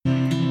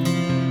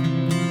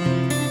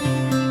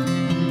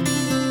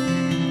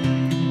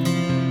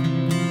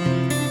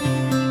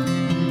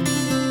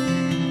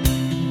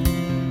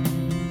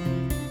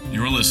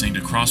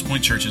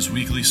Crosspoint Church's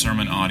weekly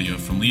sermon audio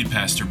from lead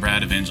pastor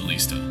Brad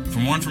Evangelista. For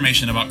more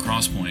information about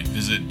Crosspoint,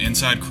 visit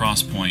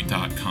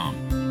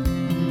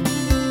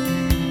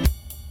insidecrosspoint.com.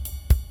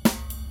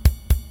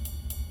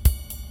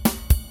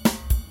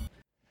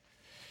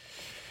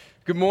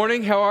 Good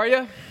morning, how are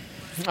you?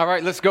 All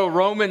right, let's go.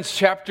 Romans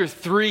chapter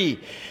 3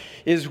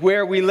 is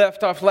where we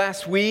left off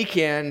last week,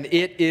 and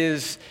it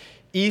is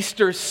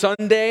Easter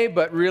Sunday,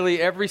 but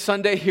really every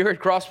Sunday here at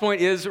Crosspoint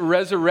is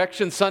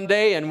Resurrection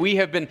Sunday, and we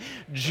have been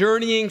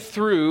journeying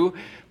through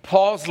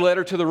Paul's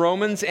letter to the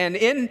Romans, and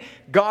in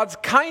God's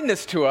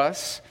kindness to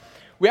us,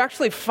 we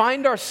actually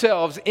find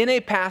ourselves in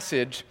a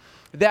passage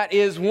that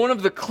is one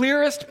of the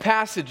clearest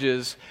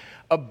passages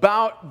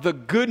about the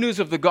good news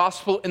of the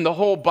gospel in the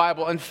whole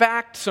Bible. In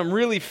fact, some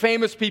really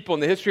famous people in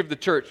the history of the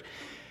church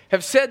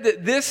have said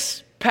that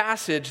this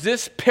passage,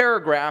 this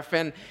paragraph,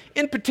 and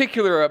in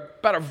particular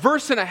about a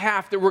verse and a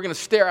half that we're going to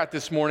stare at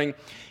this morning,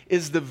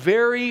 is the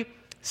very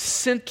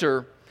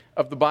center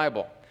of the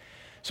Bible.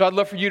 So I'd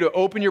love for you to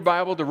open your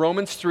Bible to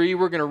Romans 3.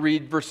 We're going to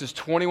read verses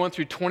 21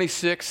 through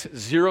 26,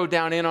 zero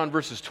down in on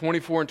verses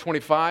 24 and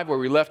 25, where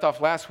we left off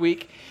last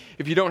week.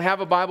 If you don't have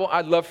a Bible,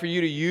 I'd love for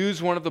you to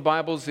use one of the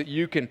Bibles that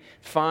you can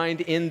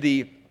find in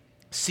the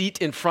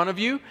seat in front of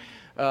you.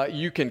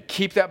 You can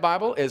keep that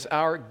Bible as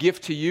our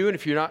gift to you, and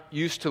if you're not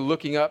used to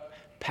looking up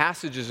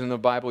passages in the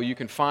Bible, you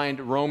can find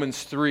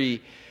Romans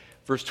 3,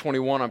 verse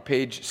 21 on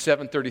page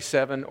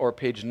 737 or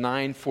page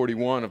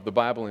 941 of the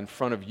Bible in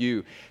front of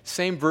you.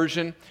 Same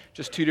version,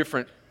 just two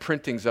different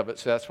printings of it,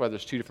 so that's why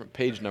there's two different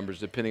page numbers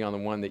depending on the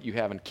one that you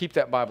have. And keep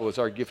that Bible as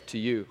our gift to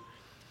you.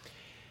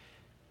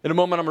 In a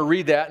moment, I'm going to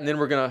read that, and then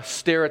we're going to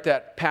stare at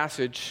that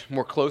passage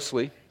more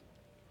closely.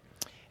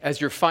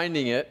 As you're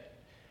finding it,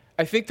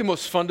 I think the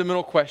most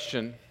fundamental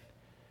question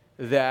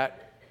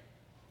that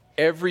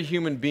every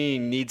human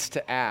being needs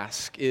to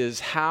ask is,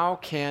 how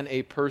can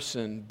a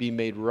person be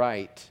made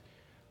right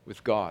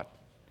with God?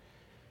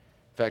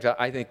 In fact,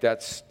 I think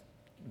that's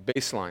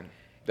baseline.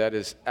 That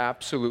is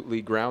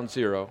absolutely ground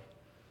zero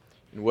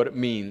in what it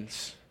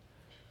means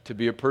to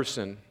be a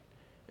person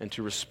and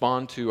to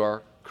respond to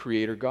our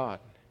Creator God.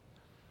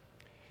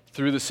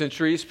 Through the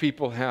centuries,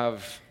 people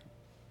have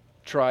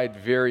tried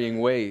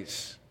varying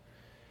ways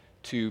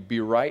to be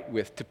right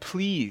with, to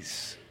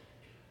please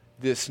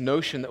this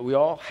notion that we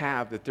all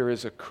have that there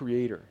is a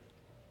Creator.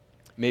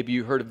 Maybe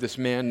you heard of this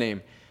man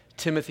named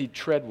Timothy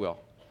Treadwell.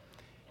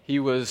 He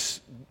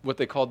was what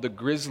they called the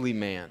Grizzly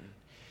Man.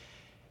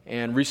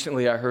 And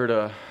recently I heard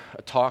a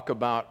talk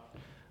about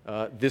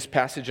this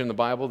passage in the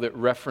Bible that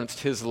referenced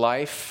his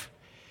life.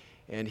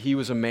 And he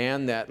was a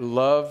man that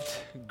loved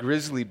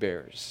grizzly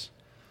bears.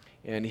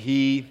 And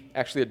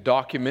a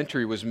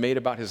documentary was made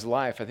about his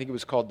life. I think it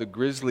was called The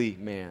Grizzly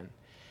Man.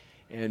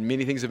 And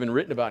many things have been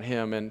written about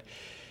him. And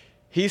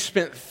he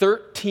spent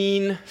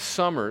 13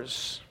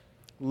 summers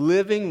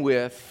living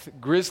with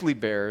grizzly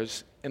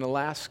bears in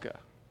Alaska.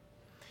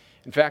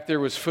 In fact, there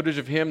was footage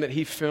of him that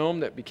he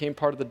filmed that became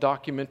part of the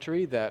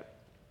documentary that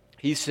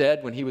he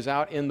said when he was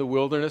out in the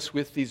wilderness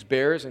with these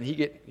bears, and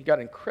he got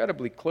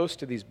incredibly close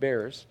to these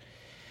bears.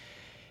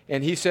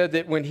 And he said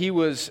that when he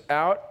was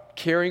out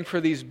caring for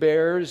these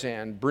bears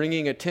and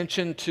bringing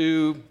attention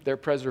to their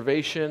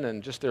preservation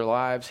and just their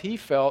lives, he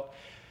felt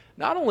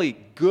not only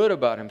good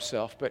about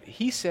himself, but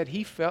he said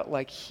he felt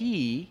like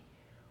he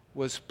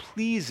was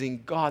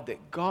pleasing God,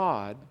 that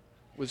God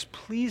was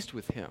pleased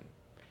with him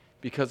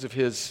because of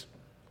his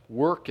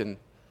work and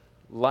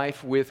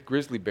life with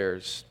grizzly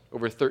bears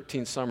over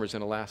 13 summers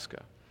in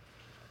Alaska.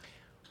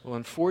 Well,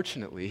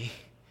 unfortunately,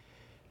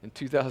 in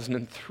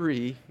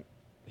 2003,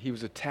 he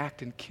was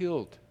attacked and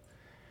killed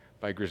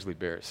by grizzly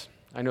bears.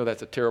 I know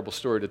that's a terrible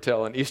story to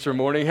tell on Easter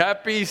morning.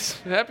 Happy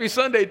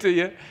Sunday to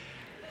you.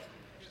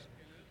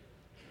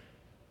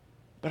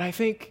 But I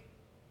think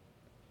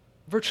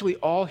virtually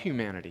all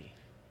humanity,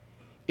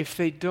 if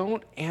they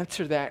don't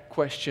answer that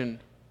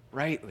question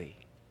rightly,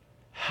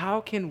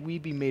 how can we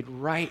be made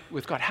right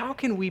with God? How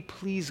can we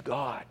please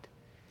God?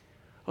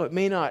 Well, it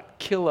may not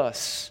kill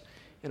us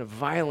in a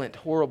violent,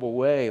 horrible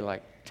way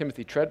like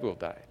Timothy Treadwell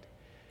died,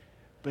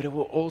 but it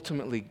will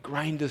ultimately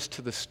grind us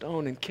to the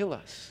stone and kill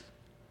us.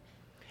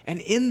 And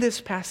in this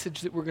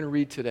passage that we're going to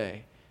read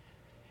today,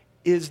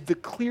 is the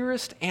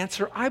clearest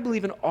answer, I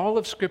believe, in all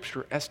of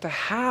Scripture as to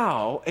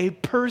how a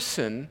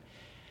person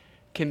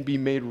can be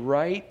made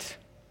right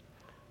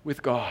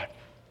with God.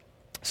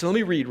 So let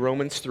me read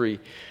Romans 3,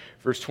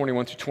 verse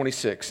 21 through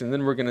 26, and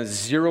then we're going to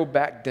zero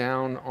back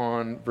down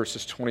on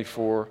verses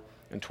 24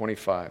 and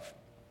 25.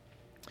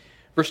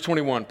 Verse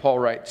 21, Paul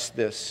writes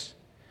this: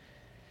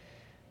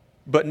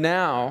 "But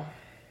now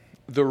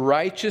the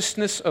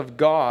righteousness of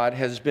God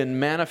has been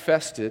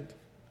manifested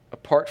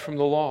apart from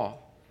the law,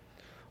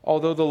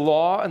 although the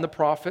law and the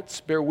prophets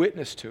bear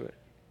witness to it.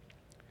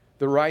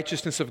 The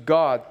righteousness of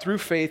God through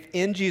faith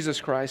in Jesus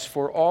Christ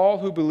for all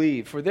who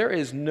believe, for there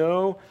is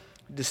no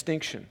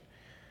distinction.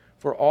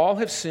 For all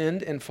have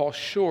sinned and fall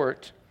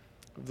short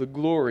of the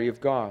glory of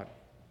God,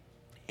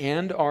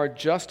 and are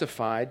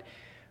justified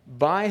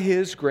by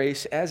His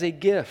grace as a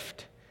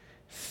gift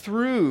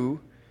through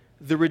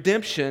the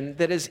redemption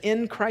that is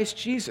in Christ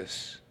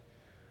Jesus,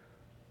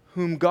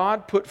 whom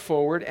God put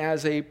forward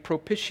as a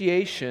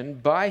propitiation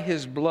by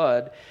his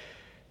blood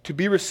to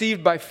be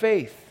received by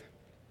faith.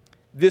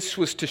 This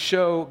was to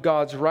show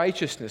God's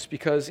righteousness,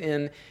 because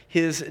in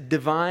his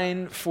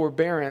divine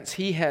forbearance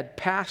he had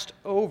passed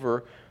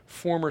over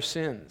former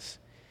sins.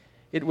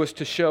 It was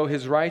to show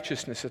his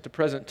righteousness at the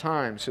present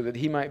time, so that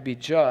he might be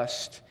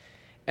just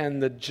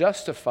and the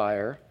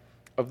justifier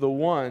of the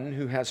one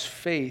who has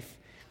faith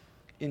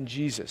in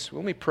Jesus. Well,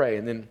 let me pray,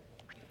 and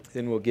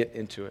then we'll get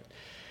into it.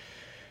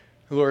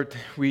 Lord,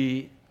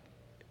 we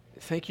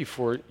thank you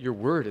for your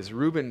word. As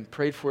Reuben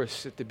prayed for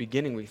us at the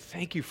beginning, we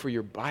thank you for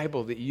your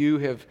Bible, that you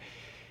have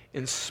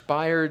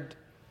inspired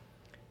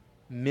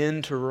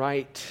men to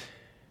write,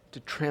 to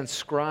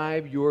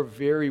transcribe your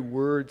very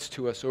words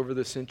to us over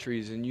the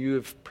centuries, and you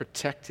have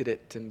protected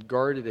it and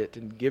guarded it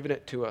and given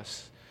it to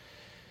us.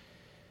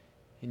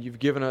 And you've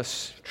given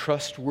us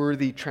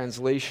trustworthy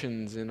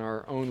translations in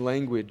our own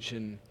language,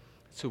 and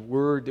it's a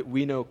word that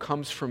we know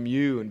comes from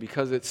you, and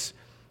because it's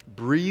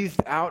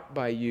breathed out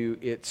by you,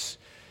 it's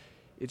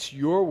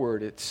your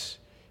word, it's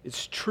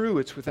true,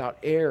 it's without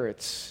error,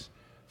 it's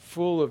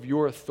full of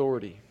your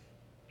authority.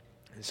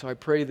 And so I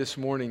pray this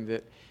morning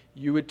that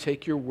you would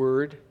take your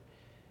word,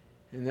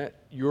 and that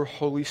your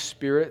Holy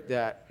Spirit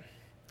that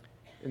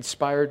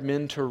inspired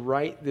men to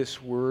write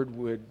this word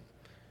would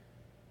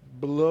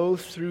blow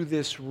through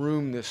this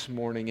room this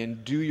morning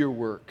and do your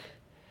work.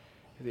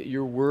 That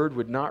your word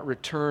would not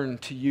return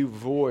to you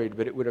void,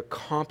 but it would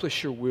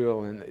accomplish your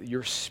will, and that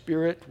your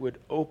Spirit would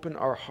open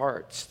our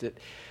hearts, that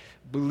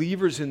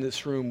believers in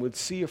this room would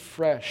see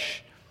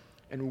afresh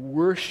and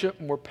worship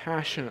more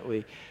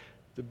passionately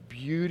the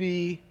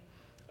beauty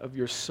of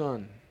your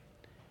Son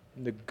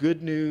and the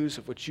good news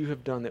of what you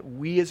have done, that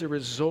we, as a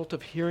result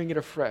of hearing it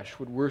afresh,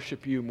 would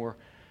worship you more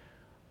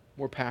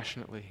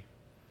passionately.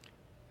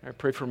 I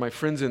pray for my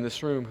friends in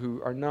this room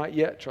who are not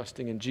yet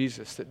trusting in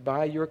Jesus, that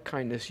by your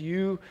kindness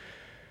you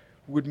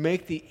would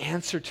make the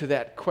answer to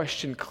that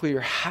question clear.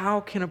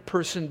 How can a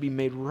person be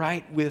made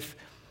right with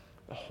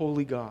a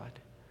holy God?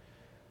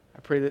 I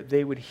pray that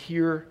they would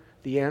hear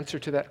the answer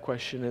to that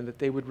question, and that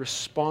they would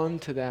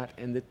respond to that,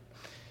 and that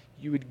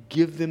you would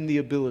give them the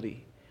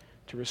ability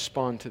to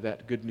respond to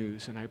that good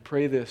news. And I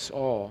pray this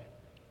all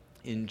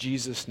in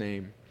Jesus'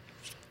 name.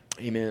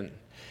 Amen.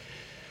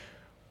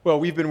 Well,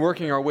 we've been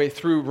working our way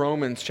through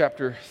Romans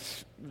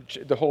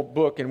the whole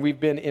book, and we've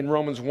been in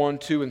Romans 1,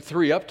 2, and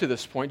 3 up to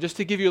this point. Just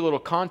to give you a little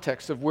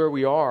context of where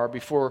we are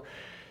before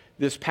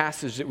this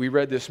passage that we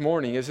read this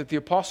morning, is that the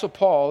Apostle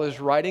Paul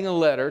is writing a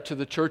letter to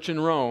the church in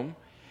Rome,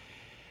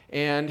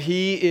 and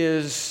he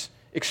is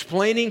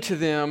explaining to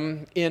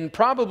them in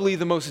probably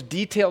the most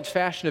detailed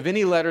fashion of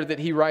any letter that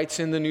he writes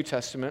in the New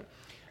Testament,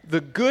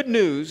 the good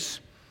news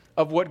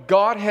of what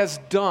God has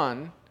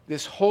done,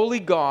 this holy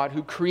God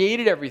who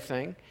created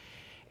everything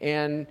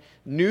and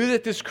knew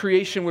that this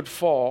creation would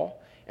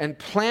fall and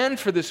planned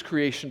for this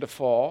creation to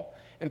fall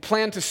and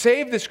planned to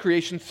save this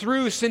creation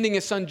through sending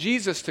his son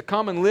Jesus to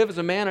come and live as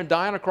a man and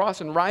die on a cross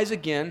and rise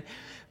again.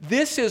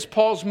 This is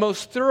Paul's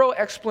most thorough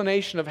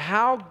explanation of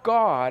how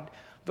God,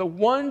 the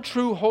one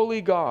true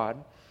holy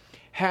God,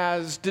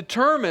 has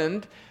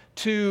determined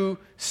to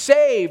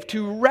save,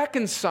 to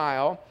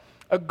reconcile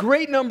a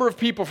great number of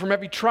people from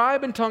every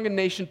tribe and tongue and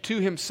nation to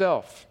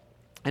himself.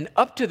 And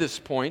up to this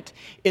point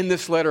in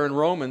this letter in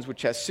Romans,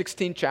 which has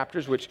 16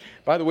 chapters, which,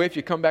 by the way, if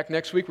you come back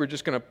next week, we're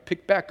just going to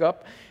pick back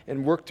up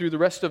and work through the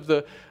rest of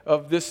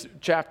this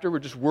chapter. We're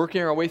just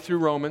working our way through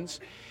Romans.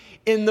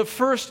 In the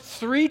first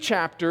 3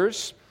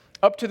 chapters,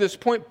 up to this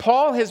point,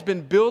 Paul has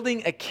been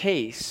building a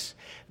case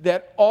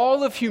that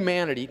all of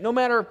humanity, no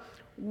matter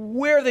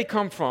where they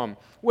come from,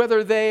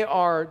 whether they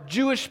are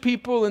Jewish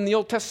people in the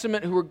Old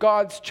Testament who were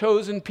God's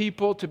chosen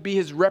people to be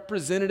his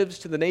representatives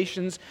to the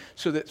nations,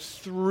 so that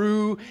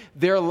through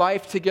their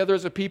life together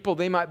as a people,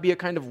 they might be a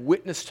kind of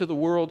witness to the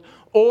world,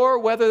 or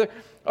whether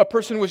a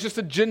person was just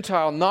a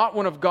Gentile, not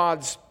one of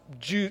God's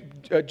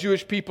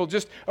Jewish people,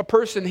 just a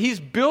person. He's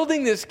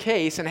building this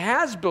case, and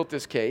has built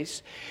this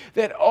case,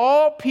 that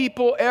all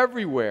people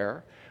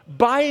everywhere,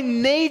 by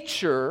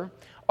nature,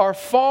 are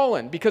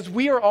fallen, because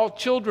we are all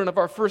children of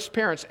our first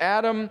parents,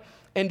 Adam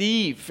and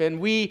Eve, and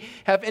we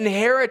have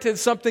inherited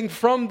something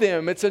from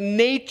them. It's a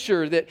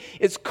nature that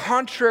is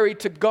contrary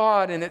to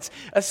God, and it's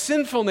a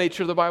sinful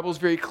nature the Bible is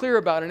very clear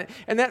about.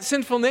 And that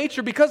sinful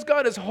nature, because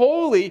God is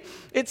holy,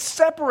 it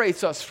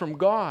separates us from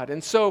God.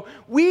 And so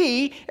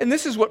we, and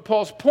this is what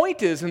Paul's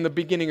point is in the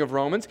beginning of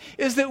Romans,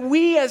 is that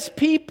we as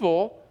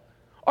people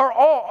are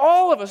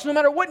all of us, no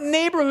matter what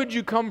neighborhood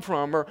you come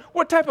from or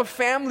what type of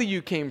family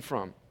you came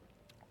from,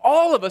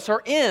 all of us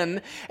are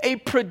in a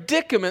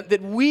predicament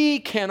that we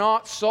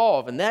cannot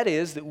solve, and that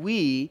is that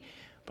we,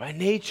 by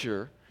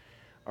nature,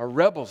 are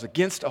rebels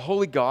against a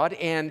holy God,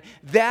 and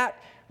that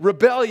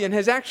rebellion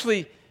has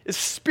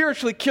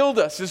spiritually killed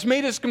us, has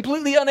made us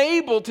completely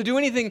unable to do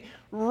anything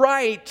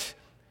right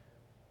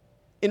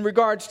in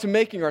regards to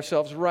making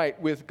ourselves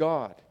right with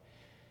God.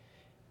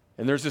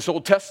 And there's this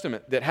Old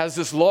Testament that has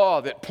this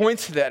law that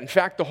points to that. In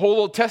fact, the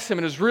whole Old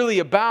Testament is really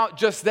about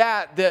just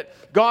that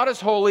God is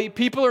holy,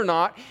 people are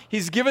not.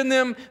 He's given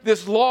them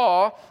this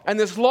law, and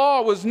this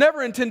law was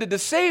never intended to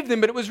save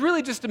them, but it was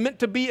really just meant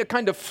to be a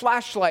kind of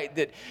flashlight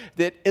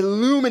that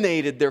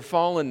illuminated their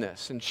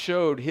fallenness and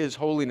showed his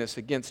holiness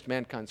against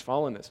mankind's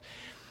fallenness.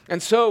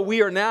 And so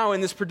we are now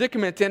in this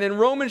predicament. And in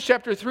Romans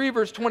chapter 3,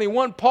 verse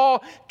 21,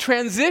 Paul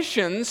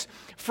transitions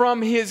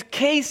from his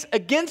case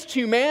against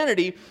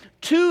humanity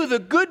to the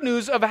good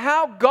news of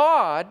how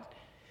God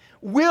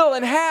will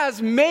and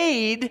has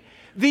made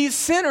these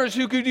sinners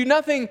who could do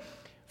nothing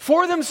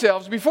for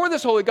themselves before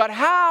this holy God,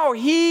 how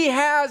he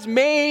has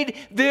made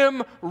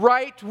them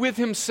right with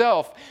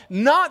himself.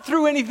 Not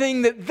through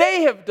anything that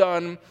they have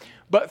done,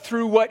 but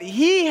through what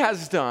he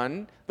has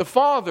done, the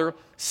Father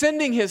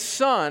sending his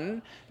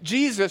Son,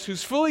 Jesus,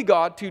 who's fully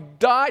God, to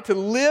die, to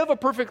live a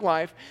perfect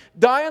life,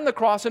 die on the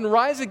cross and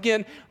rise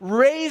again,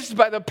 raised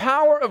by the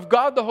power of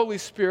God the Holy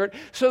Spirit,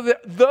 so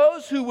that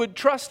those who would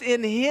trust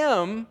in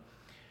him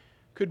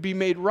could be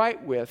made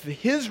right with.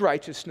 His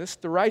righteousness,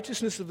 the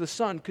righteousness of the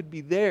Son, could be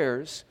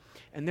theirs,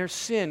 and their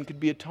sin could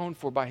be atoned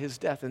for by his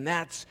death. And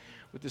that's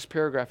what this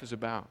paragraph is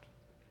about.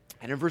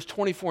 And in verse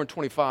 24 and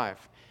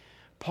 25,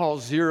 Paul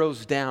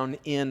zeroes down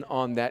in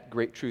on that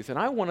great truth. And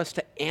I want us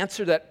to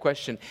answer that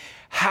question.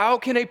 How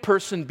can a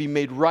person be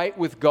made right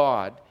with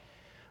God?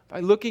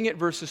 By looking at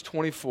verses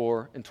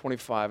 24 and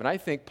 25. And I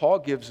think Paul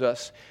gives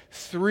us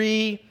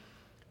 3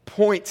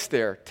 points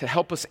there to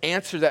help us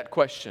answer that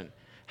question.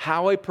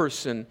 How a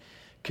person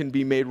can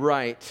be made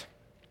right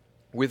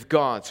with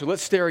God. So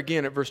let's stare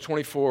again at verse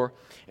 24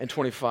 and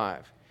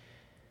 25.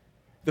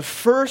 The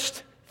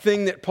first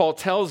thing that Paul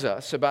tells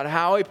us about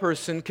how a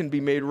person can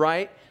be made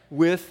right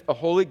with a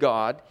holy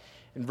God,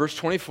 in verse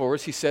 24,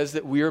 he says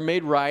that we are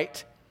made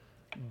right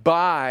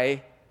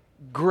by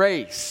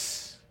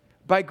grace.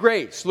 By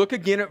grace. Look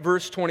again at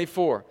verse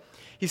 24.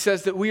 He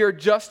says that we are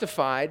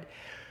justified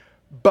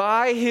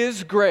by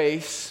his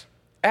grace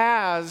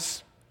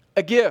as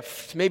a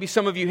gift. Maybe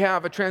some of you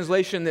have a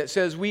translation that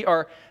says we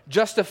are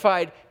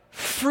justified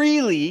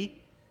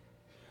freely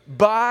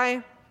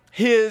by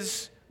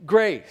his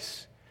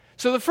grace.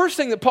 So the first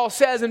thing that Paul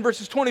says in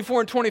verses 24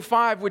 and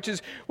 25, which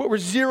is what we're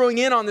zeroing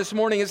in on this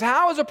morning, is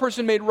how is a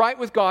person made right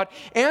with God?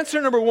 Answer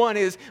number 1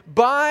 is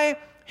by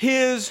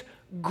his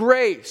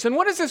grace. And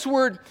what does this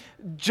word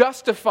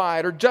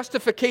justified or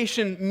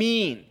justification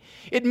mean?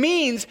 It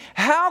means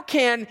how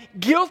can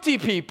guilty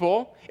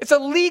people, it's a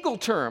legal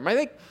term. I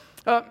think,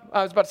 I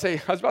was about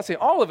to say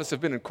all of us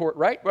have been in court,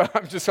 right? Well,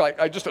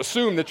 I just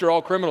assume that you're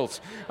all criminals.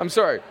 I'm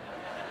sorry.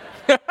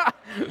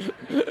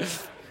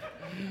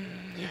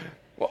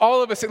 Well,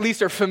 all of us at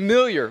least are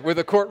familiar with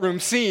a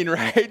courtroom scene,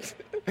 right?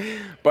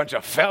 Bunch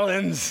of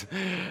felons.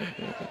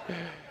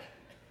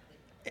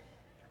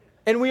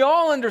 And we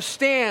all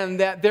understand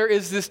that there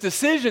is this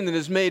decision that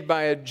is made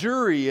by a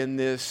jury and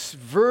this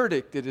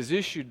verdict that is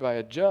issued by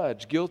a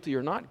judge, guilty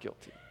or not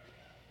guilty.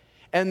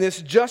 And this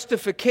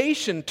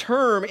justification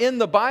term in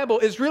the Bible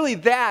is really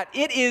that.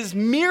 It is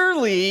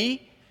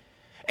merely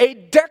a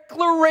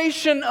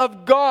declaration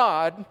of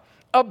God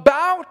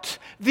about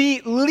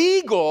the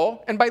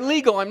legal, and by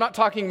legal I'm not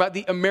talking about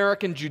the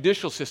American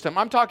judicial system,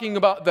 I'm talking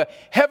about the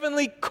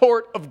heavenly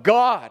court of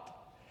God.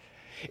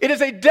 It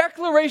is a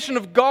declaration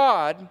of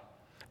God,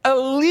 a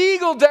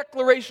legal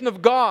declaration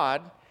of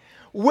God,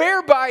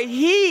 whereby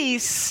he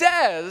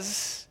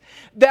says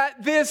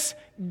that this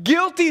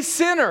guilty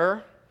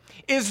sinner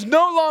is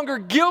no longer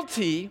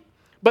guilty,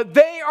 but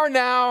they are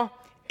now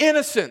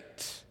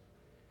innocent.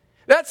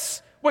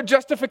 That's what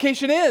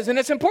justification is, and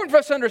it's important for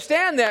us to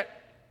understand that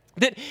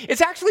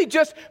it's actually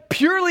just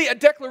purely a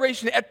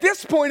declaration. At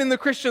this point in the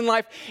Christian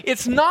life,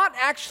 it's not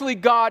actually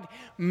God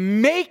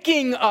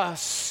making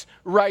us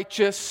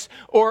righteous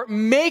or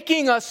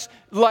making us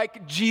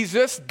like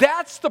Jesus.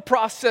 That's the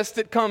process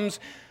that comes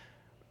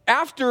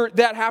after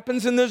that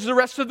happens, and there's the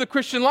rest of the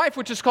Christian life,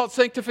 which is called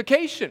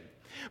sanctification.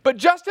 But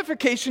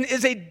justification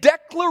is a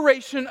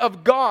declaration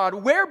of God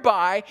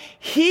whereby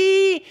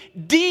he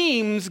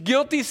deems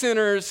guilty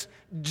sinners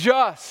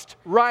just,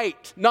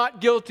 right, not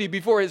guilty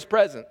before his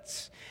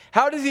presence.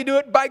 How does he do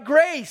it? By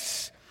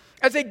grace.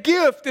 As a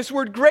gift, this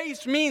word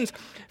grace means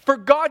for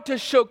God to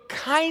show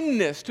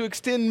kindness, to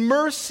extend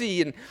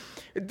mercy, and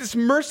this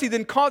mercy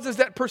then causes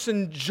that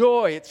person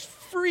joy. It's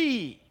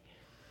free.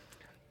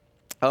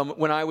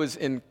 When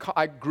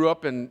I grew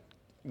up in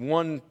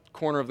one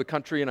corner of the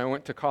country and I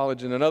went to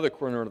college in another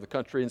corner of the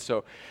country, and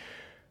so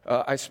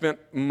I spent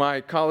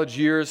my college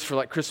years for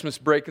like Christmas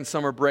break and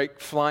summer break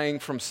flying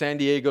from San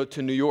Diego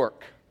to New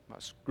York. I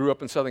grew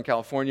up in Southern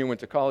California, went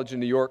to college in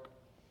New York.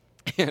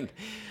 And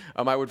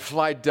I would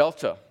fly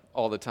Delta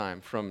all the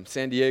time from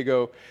San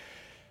Diego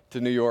to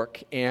New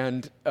York.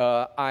 And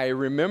I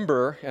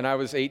remember, and I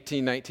was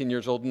 18, 19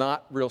 years old,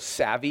 not real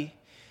savvy.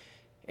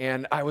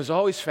 And I was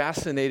always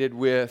fascinated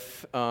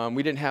with,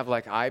 we didn't have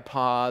like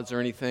iPods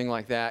or anything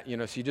like that, so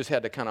you just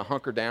had to kind of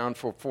hunker down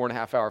for a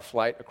 4.5-hour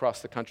flight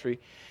across the country.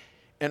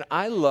 And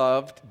I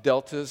loved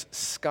Delta's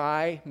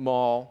Sky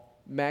Mall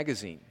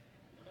magazine.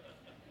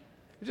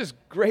 just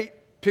great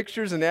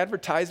pictures and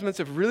advertisements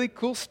of really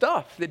cool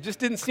stuff that just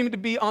didn't seem to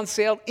be on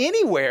sale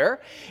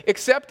anywhere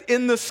except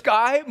in the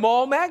Sky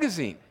Mall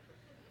magazine.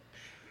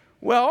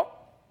 Well,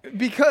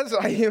 because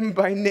I am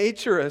by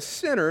nature a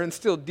sinner and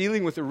still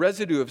dealing with the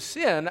residue of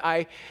sin,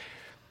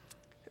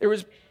 there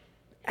was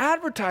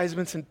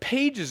advertisements and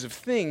pages of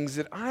things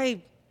that I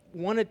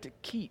wanted to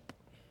keep.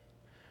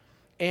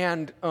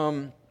 And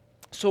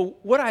so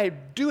what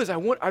I'd do is I'd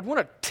want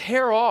to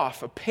tear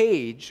off a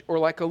page or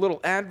like a little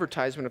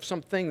advertisement of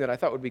something that I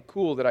thought would be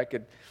cool that I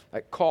could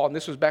like call. And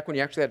this was back when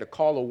you actually had to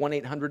call a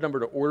 1-800 number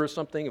to order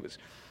something. It was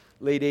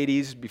late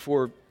 80s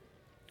before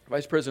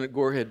Vice President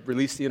Gore had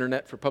released the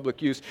internet for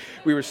public use.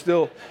 We were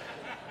still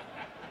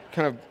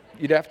kind of,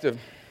 you'd have to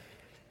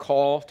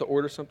call to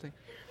order something.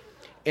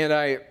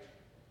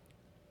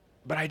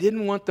 But I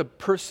didn't want the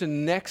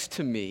person next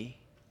to me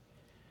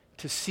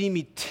to see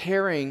me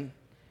tearing,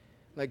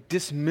 like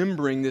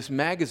dismembering this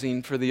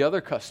magazine for the other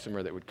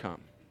customer that would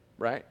come,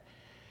 right?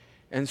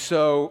 And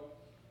so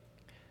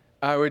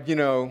I would,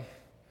 you'd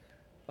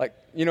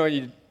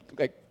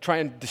like try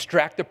and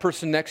distract the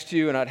person next to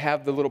you, and I'd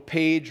have the little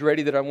page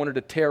ready that I wanted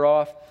to tear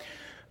off,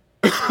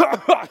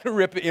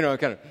 rip it,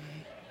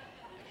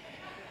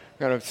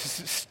 kind of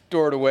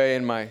store it away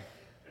in my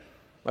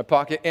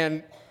pocket.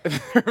 And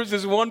there was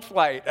this one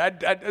flight.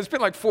 I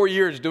spent like 4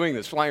 years doing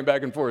this, flying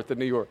back and forth to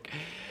New York.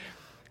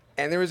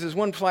 And there was this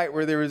one flight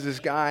where there was this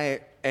guy,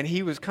 and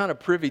he was kind of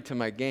privy to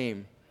my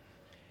game.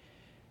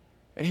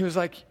 And he was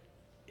like,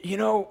 I don't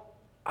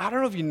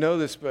know if you know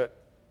this, but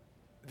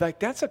like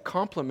that's a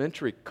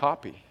complimentary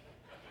copy.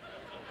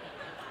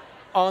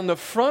 On the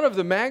front of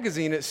the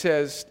magazine, it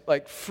says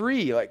like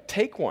free, like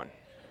take one.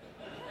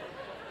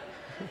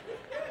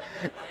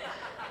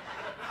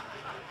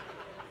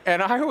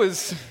 And I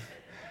was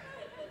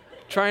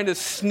trying to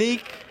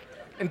sneak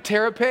and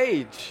tear a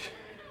page.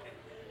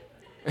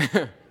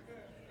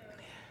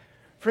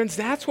 Friends,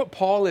 that's what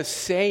Paul is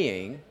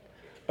saying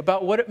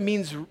about what it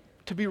means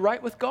to be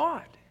right with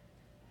God.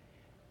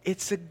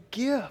 It's a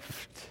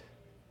gift.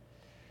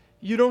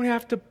 You don't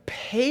have to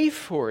pay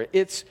for it.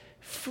 It's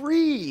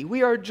free.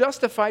 We are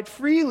justified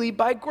freely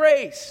by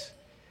grace.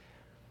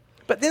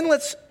 But then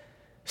let's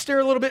stare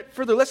a little bit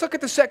further. Let's look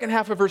at the second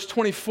half of verse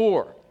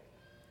 24.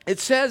 It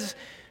says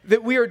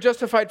that we are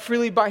justified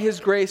freely by his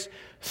grace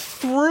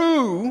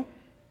through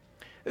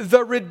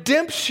the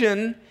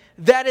redemption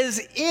that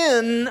is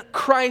in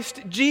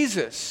Christ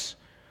Jesus,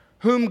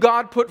 whom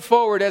God put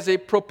forward as a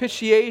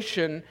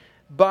propitiation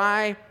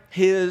by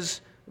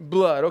his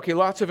blood. Okay,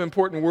 lots of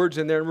important words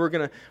in there, and we're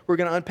going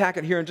to unpack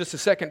it here in just a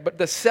second. But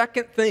the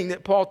second thing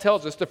that Paul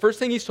tells us, the first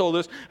thing he's told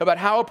us about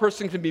how a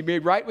person can be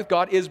made right with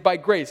God is by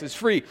grace. It's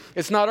free.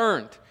 It's not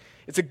earned.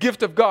 It's a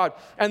gift of God.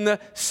 And the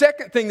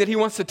second thing that he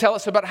wants to tell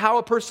us about how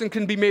a person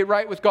can be made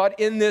right with God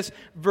in this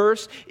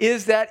verse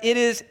is that it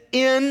is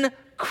in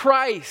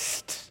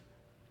Christ.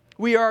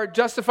 We are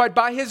justified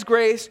by his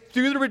grace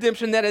through the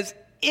redemption that is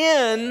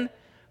in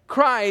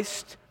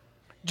Christ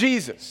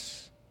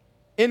Jesus.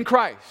 In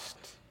Christ.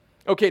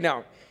 Okay,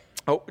 now,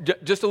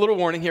 just a little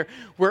warning here.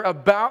 We're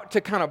about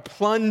to kind of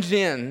plunge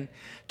in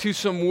to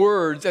some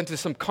words and to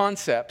some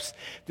concepts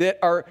that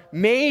are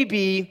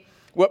maybe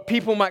what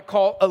people might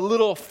call a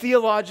little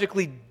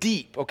theologically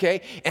deep, okay?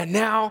 And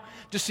now,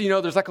 just so you know,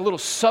 there's like a little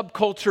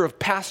subculture of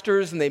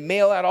pastors, and they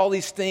mail out all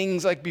these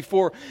things like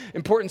before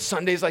important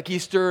Sundays like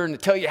Easter, and they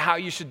tell you how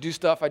you should do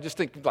stuff. I just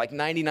think like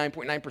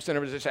 99.9%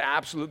 of it is just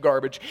absolute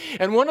garbage.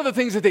 And one of the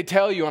things that they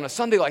tell you on a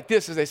Sunday like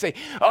this is they say,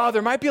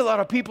 there might be a lot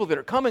of people that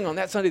are coming on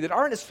that Sunday that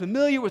aren't as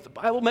familiar with the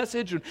Bible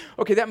message, and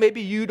okay, that may be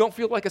you, don't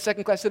feel like a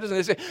second-class citizen.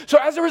 They say, so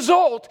as a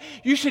result,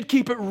 you should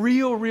keep it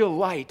real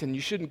light, and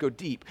you shouldn't go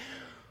deep.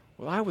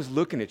 Well, I was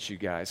looking at you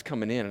guys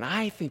coming in, and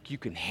I think you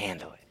can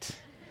handle it.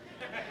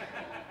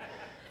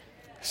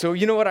 So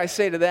you know what I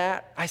say to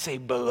that? I say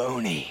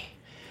baloney.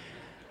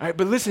 All right,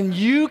 but listen,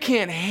 you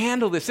can't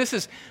handle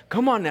this.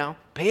 Come on now,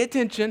 pay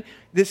attention.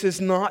 This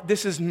is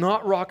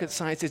not rocket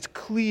science. It's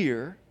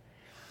clear,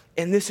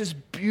 and this is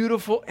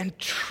beautiful and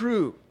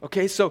true.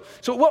 Okay, so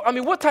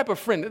what type of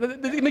friend?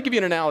 Let me give you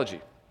an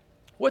analogy.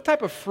 What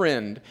type of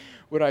friend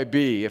would I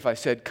be if I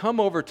said, come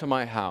over to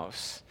my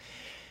house,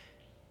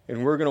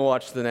 and we're going to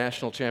watch the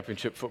national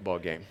championship football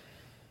game,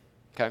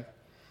 okay?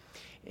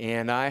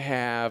 And I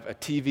have a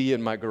TV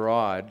in my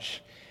garage,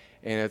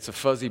 and it's a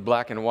fuzzy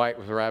black and white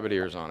with rabbit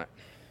ears on it.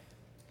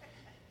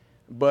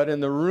 But in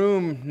the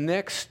room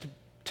next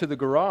to the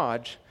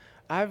garage,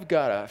 I've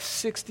got a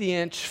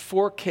 60-inch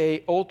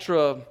 4K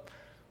ultra,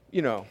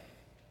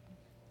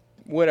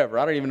 whatever.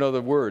 I don't even know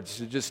the words.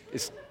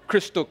 It's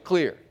crystal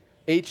clear,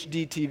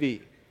 HD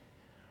TV.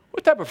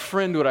 What type of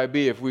friend would I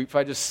be if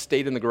I just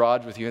stayed in the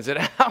garage with you and said,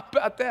 how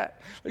about that?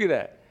 Look at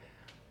that.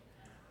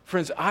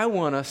 Friends, I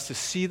want us to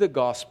see the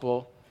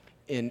gospel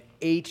in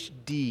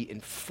HD, in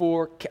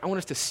 4K. I want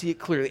us to see it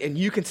clearly, and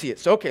you can see it.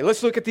 So, okay,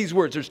 let's look at these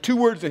words. There's two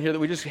words in here that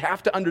we just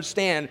have to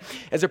understand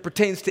as it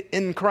pertains to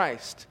in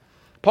Christ.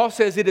 Paul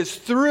says it is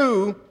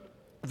through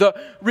the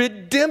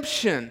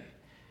redemption.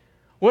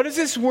 What does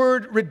this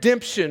word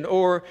redemption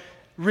or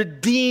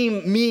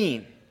redeem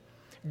mean?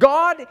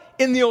 God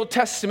in the Old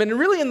Testament, and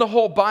really in the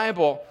whole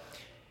Bible,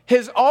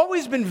 has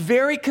always been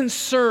very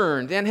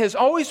concerned and has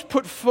always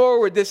put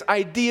forward this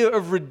idea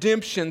of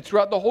redemption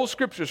throughout the whole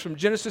Scriptures, from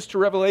Genesis to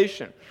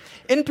Revelation.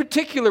 In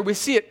particular, we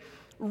see it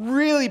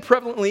really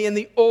prevalently in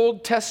the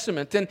Old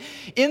Testament. And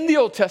in the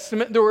Old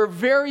Testament, there were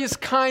various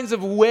kinds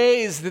of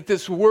ways that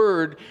this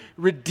word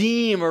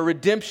redeem or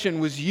redemption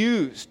was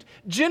used.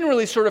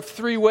 Generally, sort of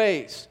three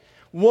ways.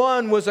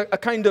 One was a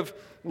kind of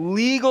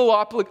legal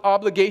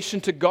obligation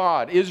to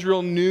God.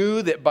 Israel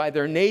knew that by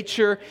their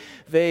nature,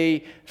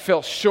 they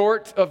fell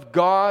short of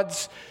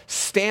God's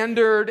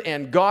standard,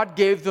 and God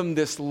gave them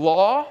this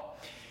law.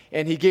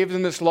 And he gave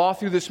them this law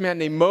through this man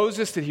named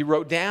Moses that he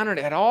wrote down, and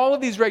it had all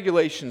of these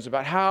regulations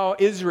about how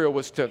Israel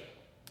was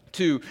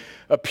to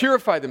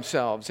purify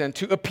themselves and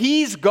to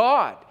appease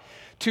God,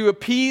 to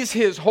appease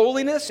his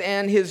holiness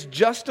and his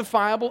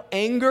justifiable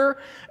anger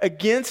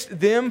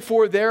against them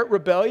for their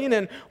rebellion.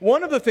 And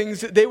one of the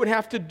things that they would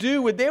have to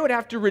do, they would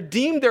have to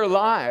redeem their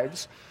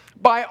lives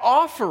by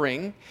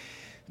offering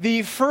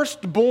the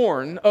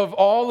firstborn of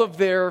all of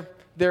their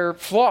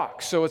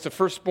flocks. So it's the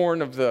firstborn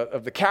of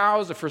the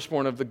cows, the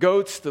firstborn of the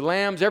goats, the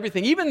lambs,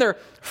 everything. Even their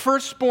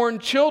firstborn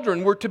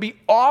children were to be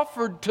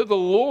offered to the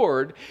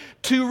Lord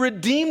to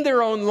redeem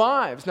their own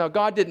lives. Now,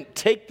 God didn't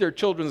take their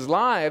children's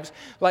lives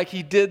like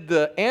he did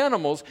the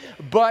animals,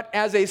 but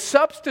as a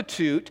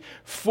substitute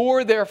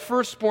for their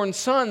firstborn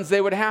sons, they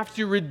would have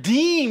to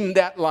redeem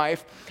that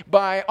life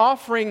by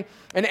offering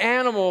an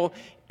animal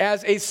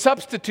as a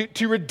substitute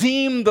to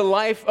redeem the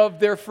life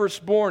of their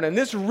firstborn. And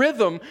this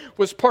rhythm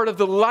was part of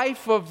the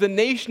life of the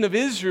nation of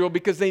Israel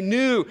because they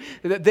knew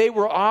that they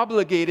were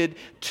obligated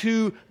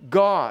to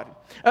God.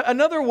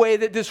 Another way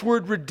that this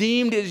word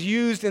redeemed is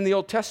used in the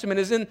Old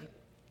Testament is in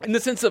the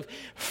sense of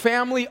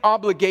family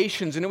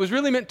obligations. And it was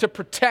really meant to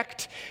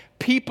protect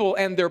people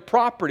and their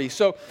property.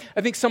 So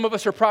I think some of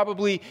us are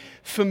probably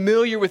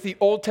familiar with the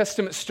Old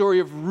Testament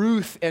story of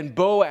Ruth and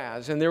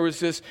Boaz. And there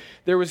was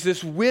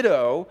this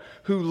widow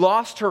who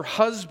lost her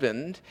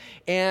husband,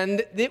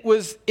 and it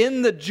was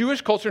in the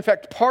Jewish culture, in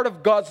fact, part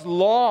of God's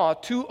law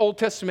to Old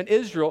Testament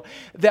Israel,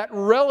 that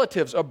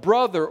relatives, a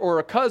brother or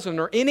a cousin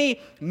or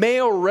any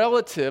male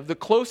relative, the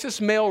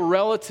closest male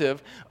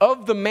relative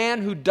of the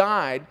man who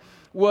died,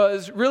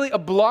 was really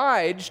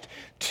obliged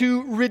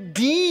to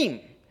redeem,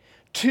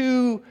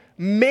 to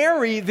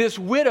marry this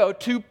widow,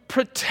 to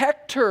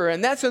protect her.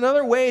 And that's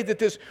another way that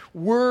this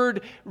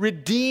word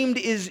redeemed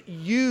is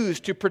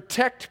used, to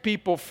protect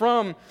people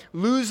from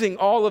losing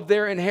all of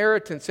their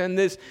inheritance. And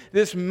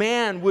this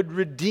man would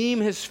redeem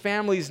his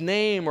family's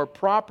name or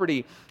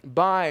property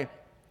by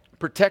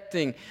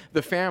protecting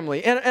the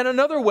family. And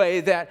another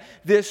way that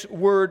this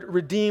word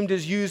redeemed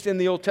is used in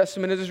the Old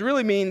Testament is it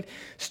really means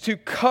to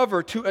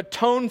cover, to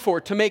atone for,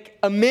 to make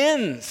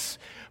amends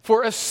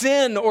for a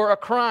sin or a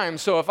crime.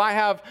 So if I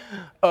have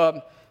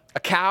a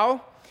cow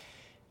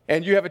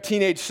and you have a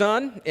teenage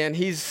son and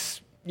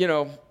he's, being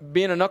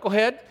a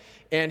knucklehead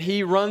and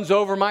he runs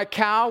over my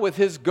cow with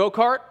his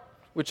go-kart,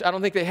 which I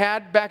don't think they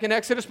had back in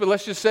Exodus, but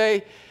let's just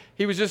say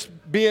he was just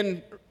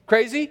being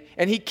crazy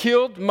and he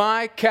killed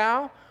my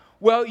cow,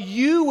 well,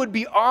 you would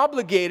be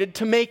obligated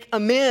to make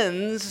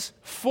amends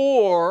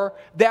for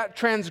that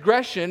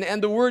transgression.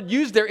 And the word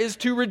used there is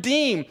to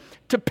redeem,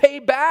 to pay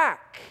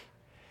back.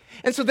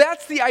 And so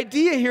that's the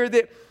idea here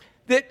that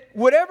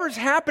whatever's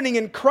happening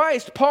in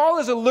Christ, Paul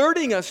is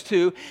alerting us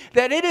to,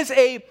 that it is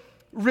a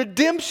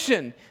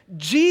redemption.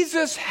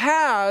 Jesus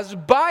has,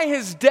 by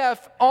his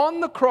death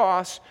on the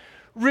cross,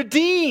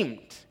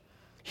 redeemed.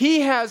 He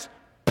has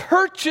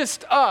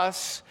purchased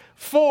us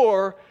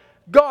for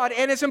God.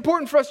 And it's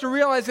important for us to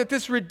realize that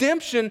this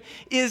redemption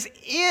is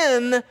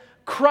in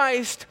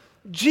Christ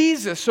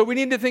Jesus. So we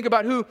need to think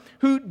about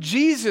who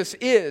Jesus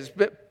is.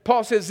 But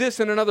Paul says this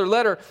in another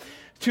letter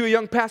to a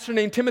young pastor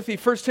named Timothy,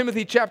 1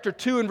 Timothy chapter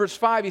 2 and verse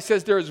 5, he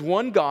says, there is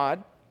one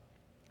God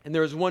and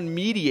there is one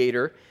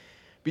mediator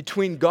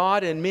between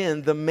God and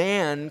men, the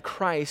man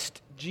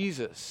Christ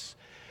Jesus.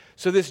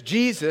 So this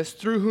Jesus,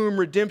 through whom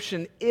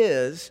redemption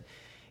is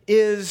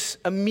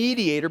a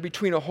mediator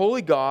between a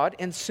holy God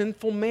and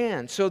sinful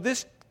man. So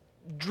this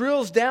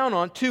drills down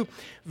on two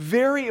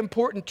very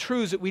important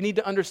truths that we need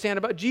to understand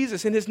about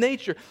Jesus and his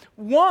nature.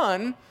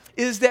 One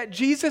is that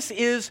Jesus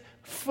is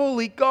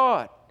fully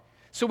God.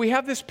 So we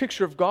have this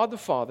picture of God the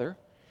Father,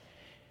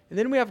 and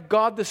then we have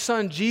God the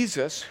Son,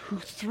 Jesus,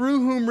 through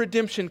whom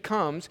redemption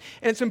comes.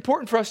 And it's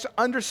important for us to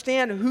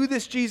understand who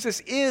this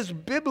Jesus is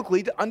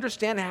biblically to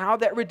understand how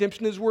that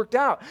redemption is worked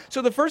out.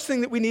 So the first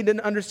thing that we need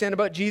to understand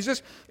about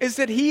Jesus is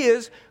that he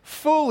is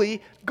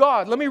fully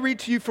God. Let me read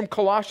to you from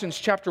Colossians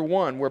chapter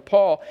 1, where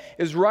Paul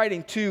is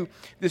writing to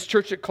this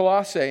church at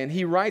Colossae, and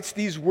he writes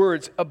these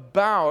words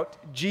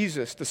about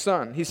Jesus, the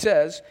Son. He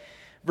says,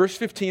 verse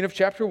 15 of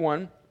chapter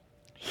 1,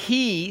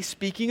 he,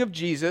 speaking of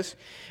Jesus,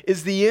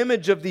 is the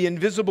image of the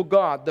invisible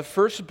God, the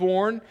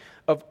firstborn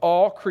of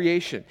all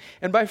creation.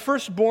 And by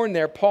firstborn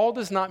there, Paul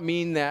does not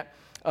mean that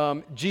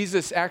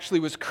Jesus actually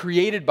was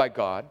created by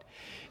God.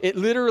 It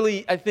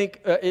literally, I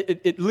think,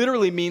 it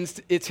literally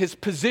means it's his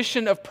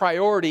position of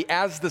priority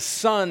as the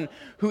Son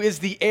who is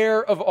the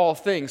heir of all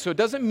things. So it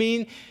doesn't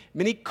mean,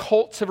 many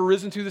cults have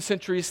arisen through the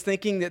centuries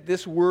thinking that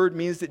this word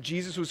means that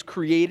Jesus was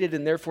created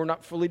and therefore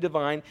not fully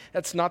divine.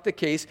 That's not the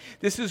case.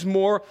 This is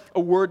more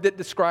a word that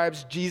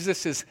describes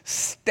Jesus'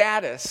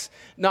 status,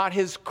 not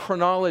his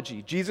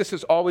chronology. Jesus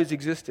has always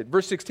existed.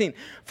 Verse 16,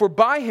 for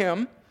by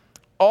him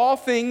all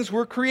things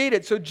were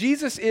created. So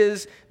Jesus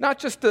is not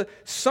just the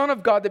Son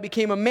of God that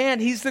became a man,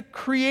 he's the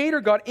Creator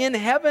God in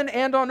heaven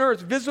and on earth,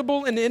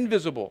 visible and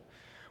invisible.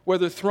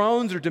 Whether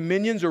thrones or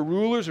dominions or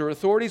rulers or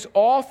authorities,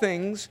 all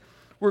things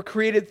were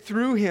created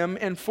through him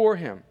and for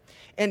him.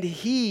 And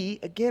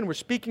he, again, we're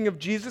speaking of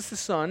Jesus the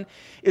Son,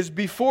 is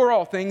before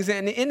all things,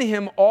 and in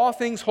him all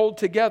things hold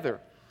together.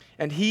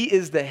 And he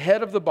is the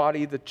head of the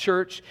body, the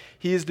church.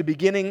 He is the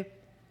beginning,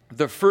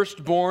 the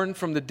firstborn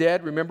from the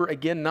dead. Remember,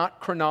 again, not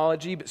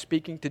chronology, but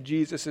speaking to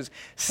Jesus'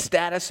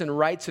 status and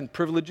rights and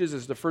privileges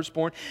as the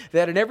firstborn,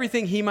 that in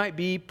everything he might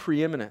be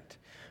preeminent.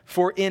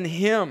 For in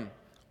him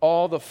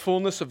all the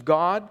fullness of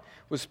God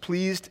was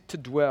pleased to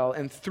dwell,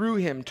 and through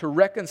him to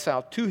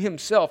reconcile to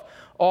himself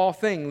all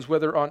things,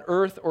 whether on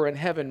earth or in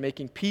heaven,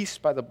 making peace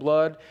by the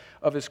blood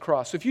of his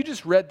cross. So if you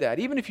just read that,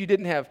 even if you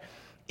didn't have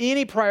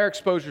any prior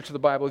exposure to the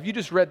Bible, if you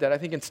just read that, I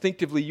think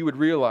instinctively you would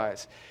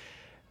realize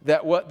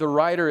that what the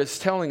writer is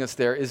telling us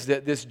there is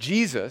that this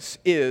Jesus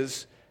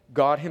is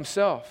God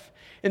himself.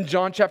 In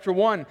John chapter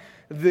 1,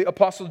 the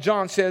Apostle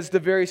John says the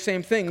very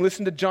same thing.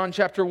 Listen to John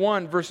chapter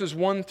 1, verses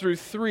 1 through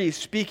 3,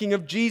 speaking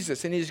of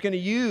Jesus. And he's going to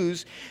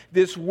use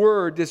this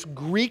word, this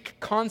Greek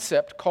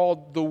concept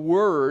called the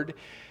Word,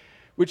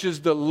 which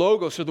is the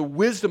logos or the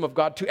wisdom of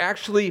God, to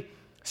actually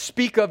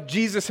speak of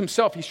Jesus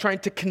himself. He's trying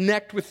to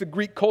connect with the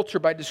Greek culture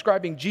by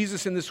describing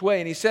Jesus in this way.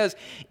 And he says,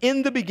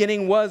 in the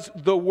beginning was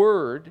the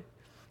Word,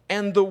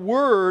 and the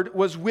Word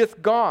was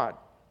with God,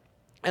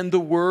 and the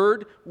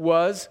Word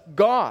was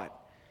God.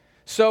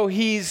 So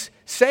he's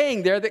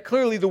saying there that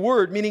clearly the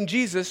Word, meaning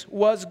Jesus,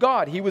 was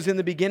God. He was in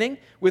the beginning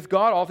with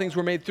God. All things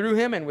were made through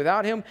him, and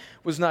without him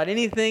was not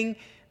anything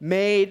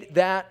made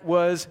that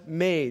was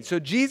made. So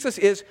Jesus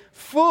is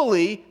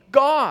fully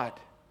God.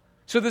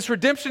 So this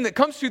redemption that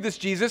comes through this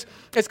Jesus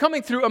is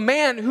coming through a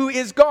man who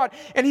is God.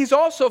 And he's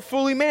also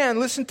fully man.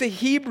 Listen to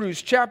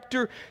Hebrews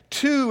chapter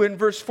 2 and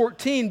verse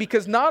 14.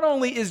 Because not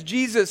only is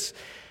Jesus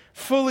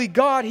fully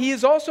God, he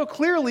is also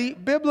clearly,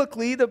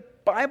 biblically, the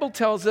Bible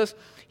tells us,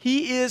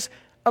 he is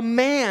a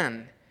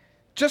man,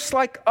 just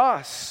like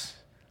us.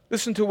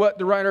 Listen to what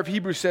the writer of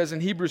Hebrews says in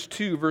Hebrews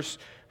 2, verse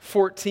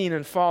 14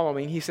 and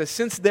following. He says,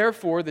 since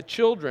therefore the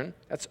children,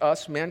 that's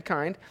us,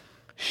 mankind,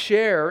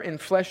 share in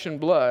flesh and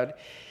blood,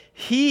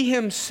 he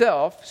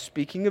himself,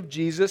 speaking of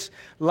Jesus,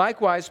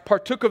 likewise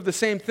partook of the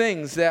same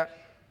things, that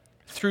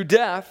through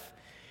death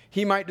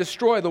he might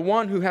destroy the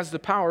one who has the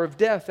power of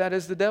death, that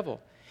is the devil,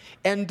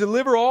 and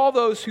deliver all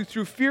those who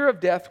through fear of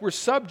death were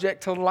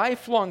subject to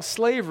lifelong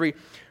slavery.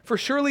 For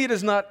surely it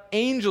is not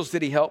angels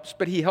that he helps,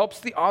 but he helps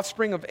the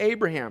offspring of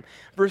Abraham.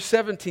 Verse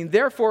 17,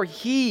 therefore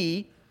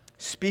he,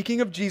 speaking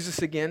of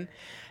Jesus again,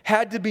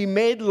 had to be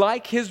made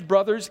like his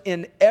brothers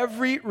in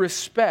every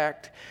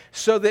respect,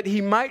 so that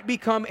he might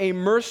become a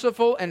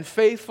merciful and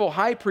faithful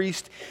high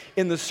priest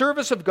in the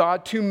service of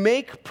God to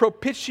make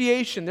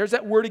propitiation. There's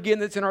that word again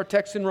that's in our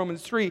text in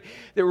Romans 3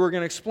 that we're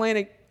going to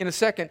explain in a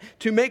second.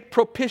 To make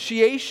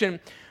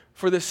propitiation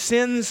for the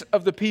sins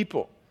of the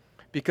people.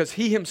 Because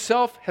he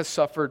himself has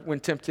suffered when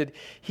tempted,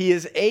 he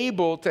is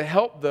able to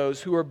help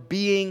those who are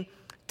being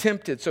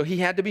tempted. So he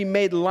had to be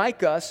made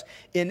like us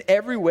in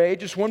every way.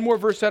 Just one more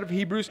verse out of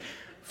Hebrews.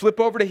 Flip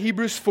over to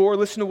Hebrews 4.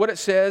 Listen to what it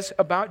says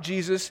about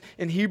Jesus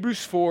in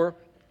Hebrews 4,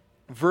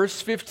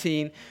 verse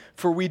 15.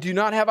 For we do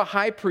not have a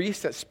high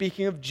priest, that's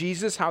speaking of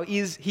Jesus, how he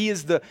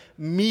is the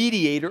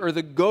mediator or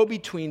the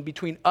go-between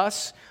between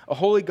us, a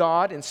holy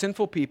God, and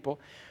sinful people.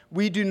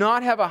 We do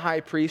not have a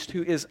high priest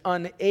who is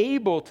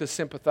unable to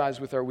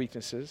sympathize with our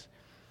weaknesses,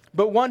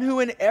 but one who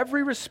in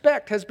every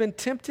respect has been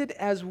tempted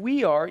as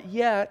we are,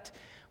 yet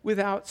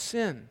without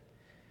sin.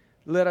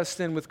 Let us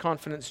then with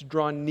confidence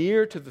draw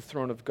near to the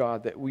throne of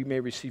God, that we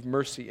may receive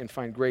mercy and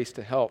find grace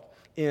to help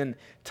in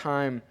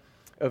time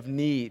of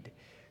need.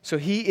 So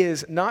he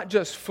is not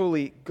just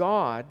fully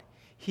God,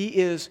 he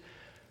is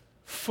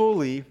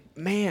fully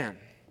man.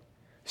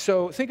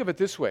 So think of it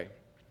this way.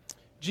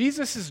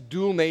 Jesus'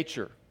 dual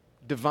nature,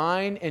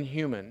 divine and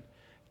human,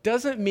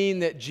 doesn't mean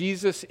that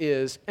Jesus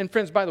is, and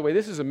friends, by the way,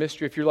 this is a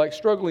mystery. If you're like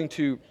struggling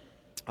to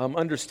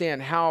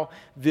understand how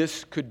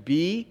this could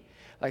be,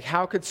 like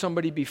how could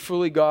somebody be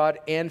fully God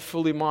and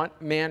fully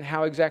man?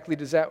 How exactly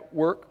does that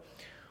work?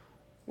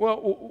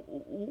 Well,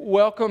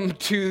 welcome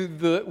to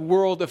the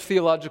world of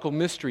theological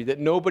mystery that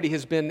nobody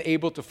has been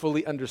able to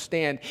fully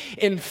understand.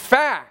 In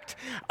fact,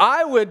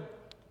 I would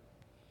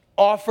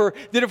offer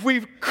that if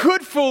we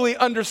could fully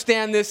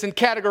understand this and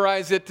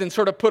categorize it and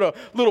sort of put a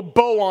little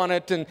bow on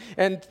it and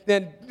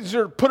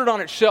sort of put it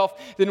on its shelf,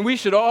 then we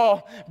should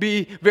all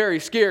be very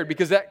scared,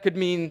 because that could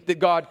mean that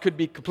God could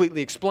be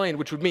completely explained,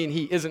 which would mean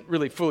he isn't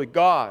really fully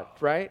God,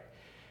 right?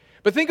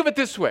 But think of it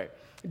this way.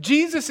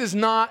 Jesus is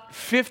not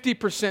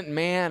 50%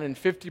 man and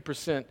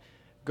 50%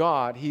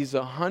 God. He's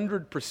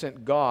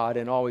 100% God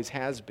and always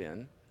has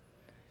been,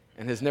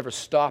 and has never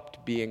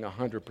stopped being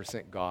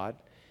 100% God.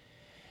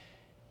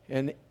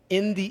 And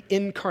in the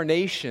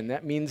incarnation,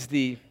 that means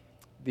the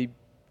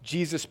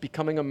Jesus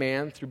becoming a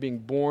man through being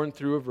born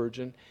through a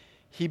virgin,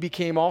 he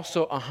became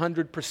also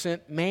 100%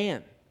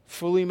 man,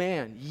 fully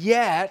man,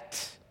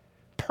 yet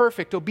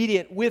perfect,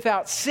 obedient,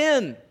 without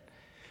sin.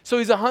 So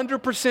he's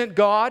 100%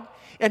 God,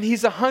 and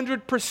he's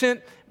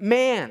 100%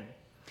 man.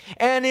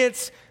 And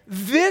it's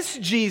this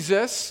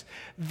Jesus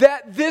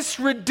that this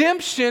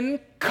redemption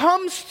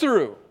comes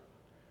through.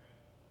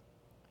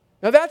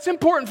 Now that's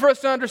important for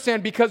us to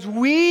understand, because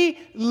we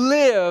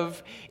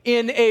live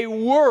in a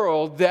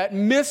world that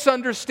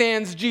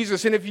misunderstands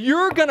Jesus. And if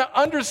you're going to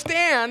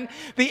understand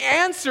the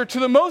answer to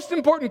the most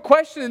important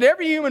question that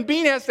every human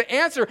being has to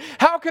answer,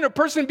 how can a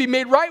person be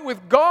made right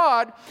with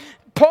God?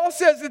 Paul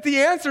says that the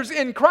answer is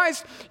in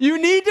Christ.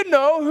 You need to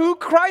know who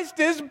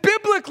Christ is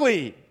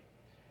biblically.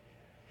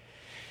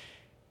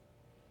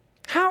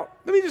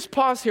 Let me just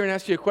pause here and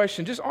ask you a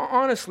question. Just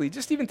honestly,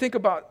 just even think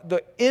about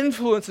the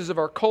influences of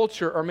our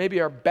culture, or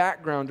maybe our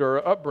background or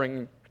our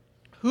upbringing.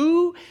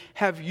 Who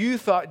have you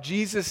thought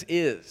Jesus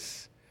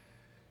is?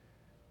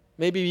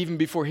 Maybe even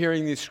before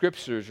hearing these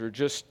scriptures, or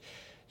just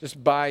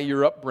by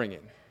your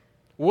upbringing.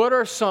 What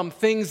are some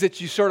things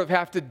that you sort of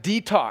have to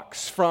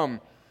detox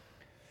from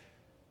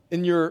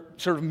in your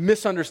sort of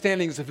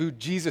misunderstandings of who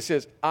Jesus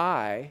is?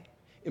 I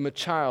am a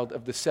child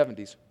of the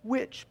 70s,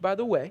 which, by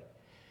the way,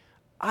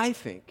 I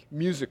think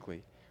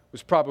musically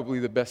was probably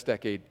the best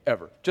decade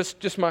ever.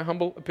 Just my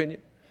humble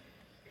opinion.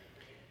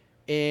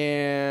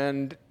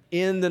 And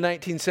in the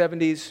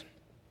 1970s,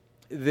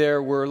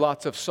 there were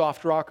lots of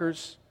soft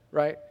rockers,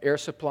 right? Air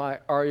Supply,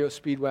 REO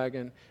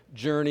Speedwagon,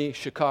 Journey,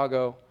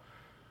 Chicago,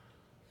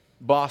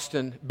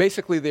 Boston.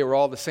 Basically, they were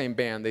all the same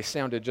band. They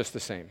sounded just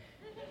the same.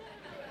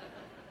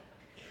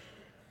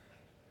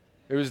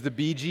 There was the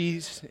Bee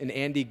Gees and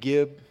Andy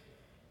Gibb.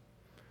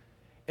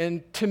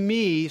 And to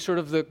me, sort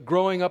of the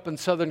growing up in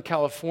Southern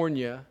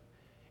California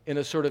in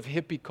a sort of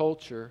hippie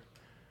culture,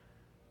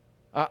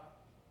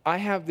 I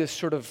have this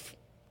sort of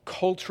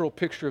cultural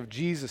picture of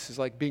Jesus as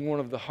like being one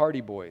of the Hardy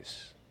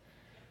Boys.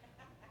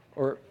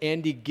 Or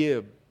Andy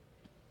Gibb.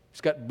 He's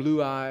got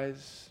blue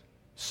eyes,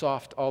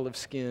 soft olive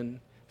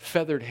skin,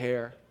 feathered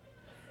hair.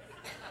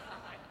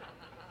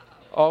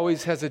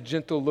 Always has a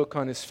gentle look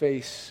on his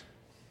face.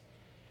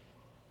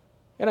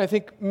 And I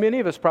think many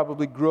of us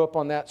probably grew up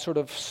on that sort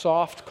of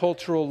soft,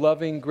 cultural,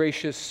 loving,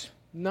 gracious,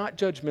 not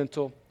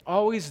judgmental,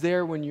 always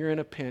there when you're in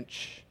a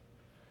pinch.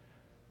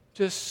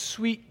 Just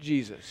sweet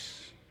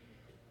Jesus.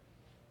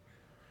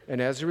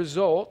 And as a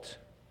result,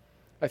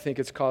 I think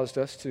it's caused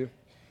us to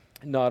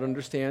not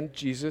understand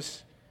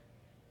Jesus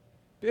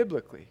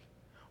biblically.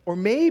 Or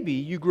maybe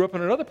you grew up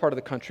in another part of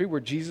the country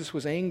where Jesus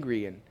was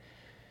angry and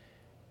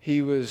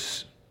he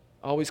was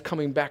always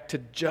coming back to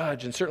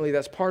judge, and certainly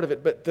that's part of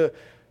it, but the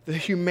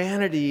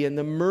humanity and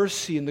the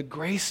mercy and the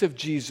grace of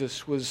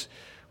Jesus was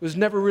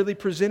never really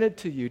presented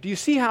to you. Do you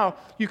see how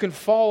you can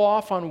fall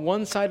off on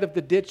one side of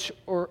the ditch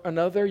or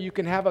another? You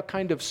can have a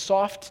kind of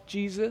soft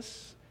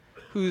Jesus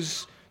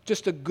who's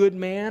just a good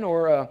man,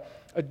 or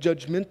a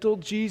judgmental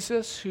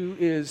Jesus who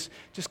is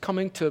just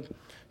coming to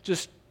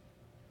just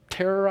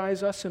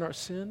terrorize us in our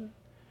sin.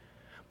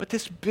 But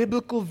this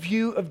biblical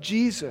view of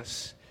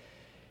Jesus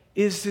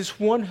is this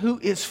one who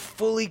is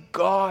fully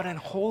God and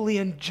holy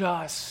and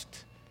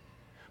just,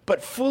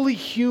 but fully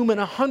human,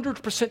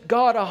 100%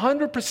 God,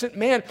 100%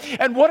 man.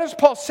 And what does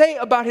Paul say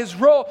about his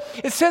role?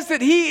 It says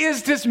that he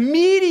is this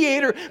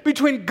mediator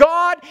between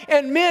God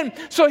and men.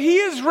 So he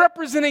is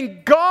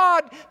representing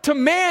God to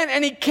man,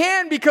 and he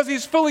can because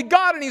he's fully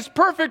God and he's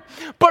perfect.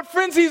 But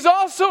friends, he's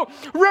also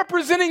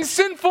representing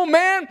sinful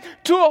man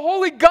to a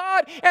holy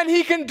God, and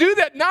he can do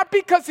that not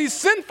because he's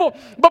sinful,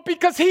 but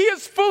because he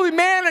is fully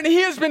man and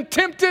he has been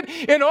tempted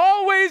in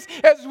all ways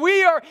as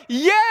we are,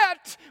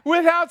 yet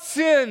without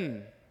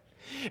sin.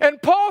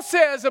 And Paul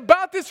says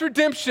about this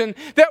redemption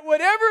that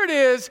whatever it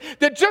is,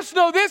 that just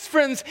know this,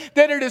 friends,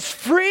 that it is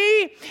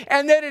free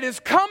and that it is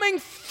coming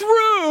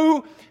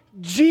through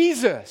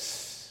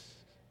Jesus.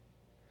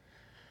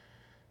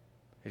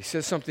 He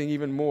says something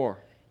even more.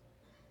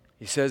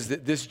 He says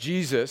that this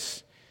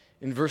Jesus,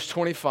 in verse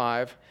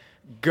 25,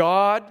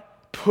 God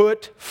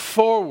put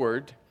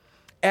forward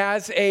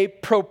as a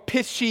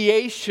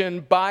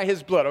propitiation by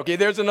his blood. Okay,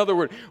 there's another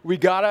word. We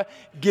got to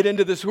get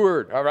into this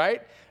word, all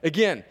right?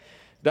 Again,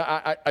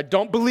 I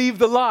don't believe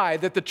the lie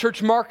that the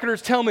church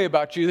marketers tell me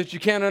about you, that you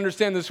can't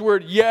understand this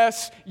word.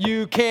 Yes,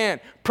 you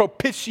can.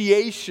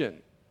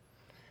 Propitiation.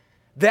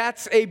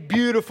 That's a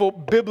beautiful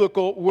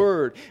biblical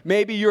word.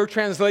 Maybe your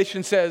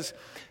translation says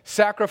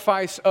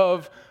sacrifice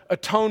of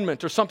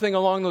atonement or something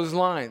along those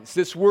lines.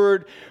 This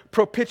word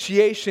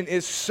propitiation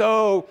is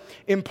so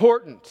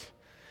important.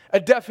 A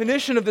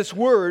definition of this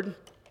word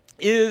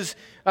is,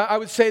 I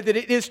would say that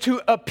it is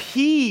to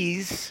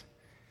appease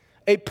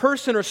a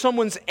person or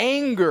someone's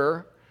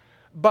anger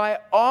by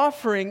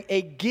offering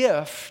a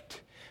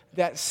gift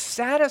that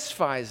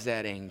satisfies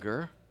that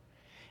anger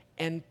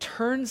and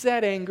turns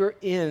that anger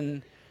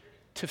into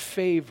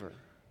favor.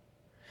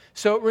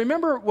 So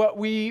remember what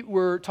we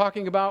were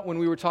talking about when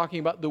we were talking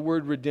about the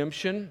word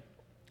redemption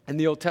in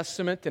the Old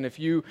Testament? And if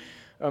you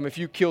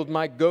killed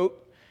my goat,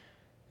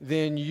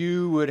 then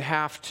you would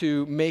have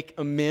to make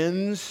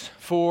amends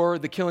for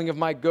the killing of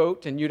my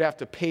goat, and you'd have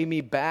to pay me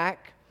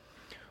back.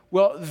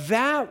 Well,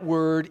 that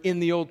word in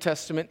the Old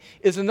Testament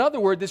is another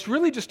word that's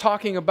really just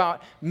talking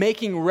about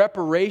making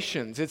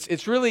reparations.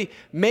 It's really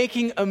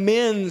making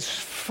amends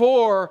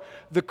for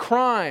the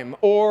crime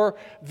or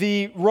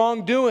the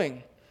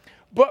wrongdoing.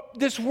 But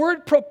this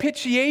word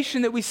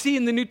propitiation that we see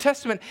in the New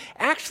Testament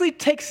actually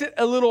takes it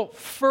a little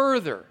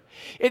further.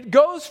 It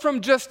goes from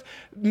just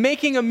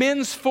making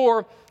amends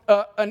for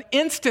an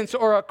instance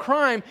or a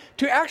crime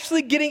to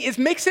actually it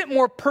makes it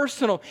more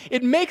personal.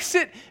 It makes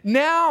it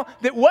now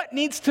that what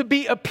needs to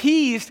be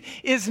appeased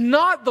is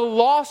not the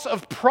loss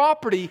of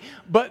property,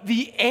 but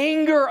the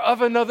anger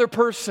of another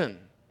person.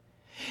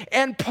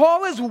 And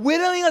Paul is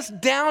whittling us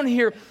down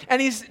here,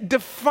 and he's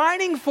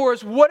defining for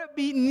us what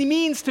it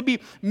means to be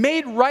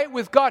made right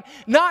with God.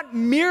 Not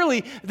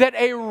merely that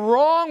a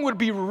wrong would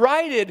be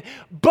righted,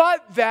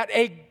 but that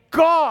a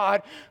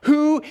God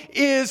who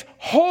is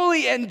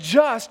holy and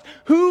just,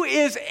 who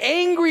is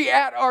angry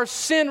at our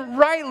sin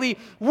rightly,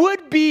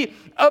 would be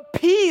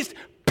appeased,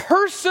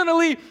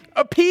 personally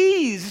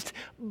appeased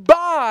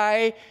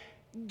by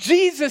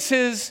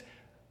Jesus'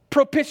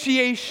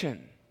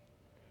 propitiation.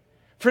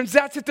 Friends,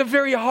 that's at the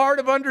very heart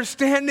of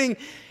understanding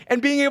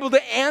and being able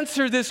to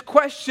answer this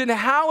question: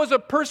 how is a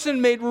person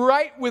made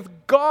right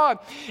with God?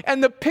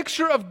 And the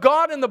picture of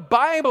God in the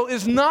Bible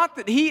is not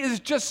that he is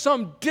just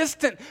some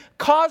distant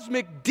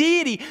cosmic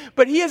deity,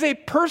 but he is a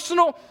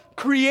personal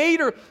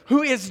creator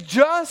who is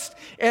just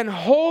and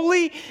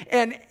holy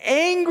and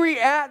angry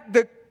at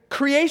the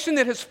creation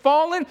that has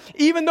fallen,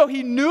 even though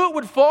he knew it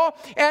would fall,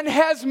 and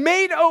has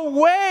made a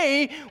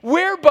way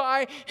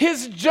whereby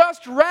his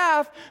just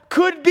wrath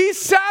could be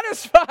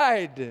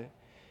satisfied.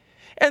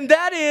 And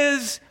that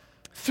is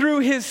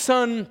through his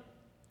son,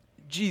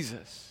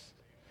 Jesus,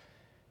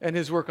 and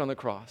his work on the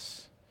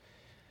cross.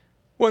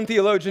 One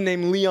theologian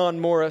named Leon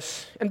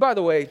Morris, and by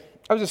the way,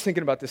 I was just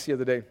thinking about this the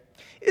other day.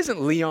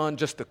 Isn't Leon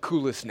just the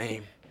coolest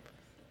name?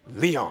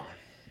 Leon.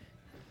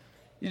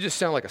 You just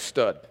sound like a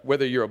stud,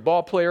 whether you're a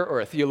ball player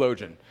or a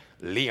theologian.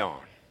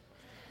 Leon.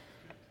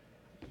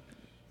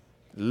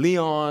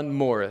 Leon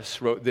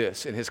Morris wrote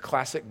this in his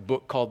classic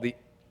book called The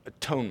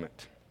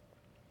Atonement.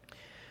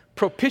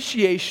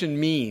 Propitiation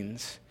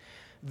means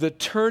the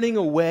turning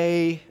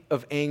away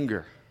of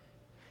anger.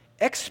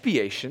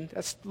 Expiation,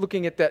 that's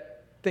looking at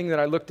that thing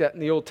that I looked at in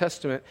the Old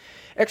Testament.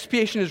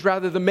 Expiation is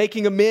rather the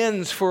making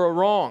amends for a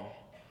wrong.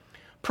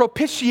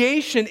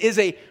 Propitiation is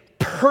a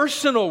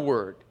personal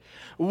word.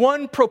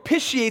 One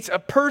propitiates a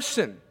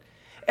person.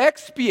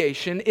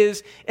 Expiation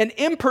is an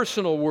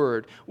impersonal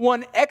word.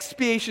 One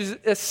expiates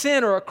a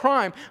sin or a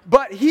crime.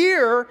 But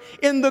here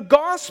in the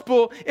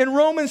gospel, in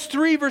Romans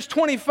 3, verse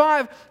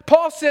 25,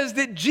 Paul says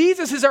that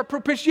Jesus is our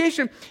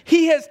propitiation.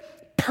 He has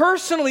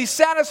personally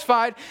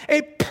satisfied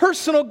a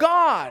personal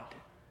God.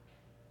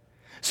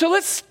 So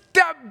let's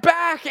step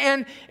back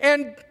and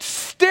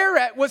stare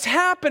at what's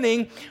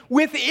happening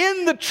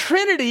within the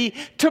Trinity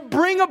to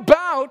bring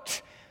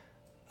about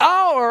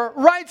our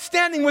right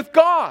standing with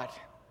God.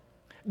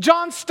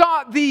 John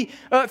Stott, the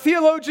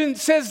theologian,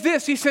 says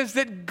this. He says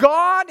that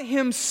God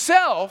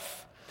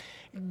himself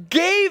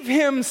gave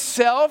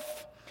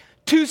himself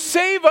to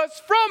save us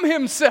from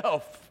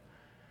himself.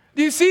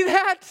 Do you see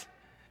that?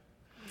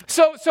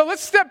 So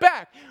let's step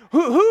back.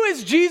 Who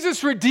is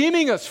Jesus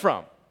redeeming us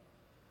from?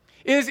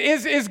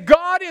 Is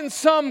God in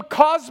some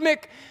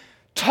cosmic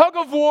tug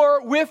of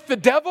war with the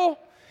devil?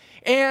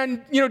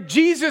 And,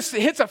 Jesus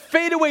hits a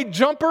fadeaway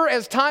jumper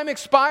as time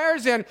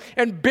expires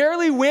and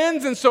barely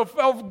wins. And so,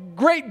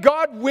 great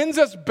God wins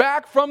us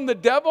back from the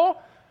devil.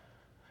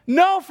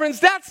 No, friends,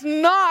 that's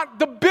not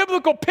the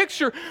biblical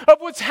picture of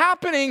what's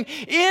happening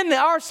in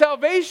our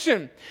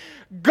salvation.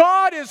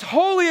 God is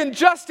holy and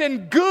just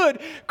and good,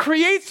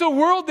 creates a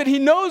world that he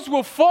knows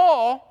will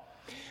fall,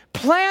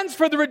 plans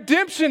for the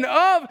redemption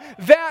of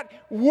that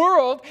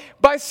world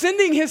by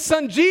sending his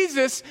son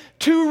Jesus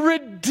to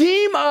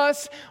redeem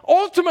us,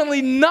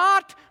 ultimately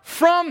not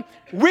from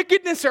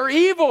wickedness or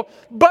evil,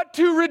 but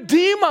to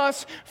redeem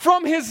us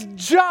from his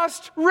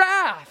just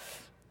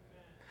wrath.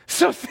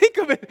 So think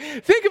of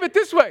it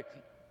this way.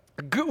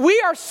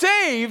 We are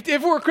saved,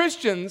 if we're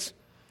Christians,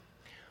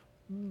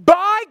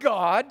 by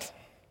God,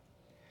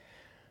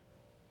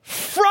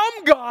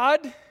 from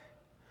God,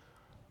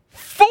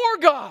 for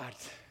God.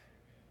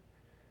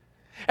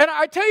 And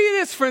I tell you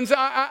this, friends,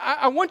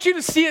 I want you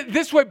to see it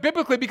this way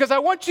biblically, because I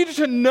want you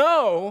to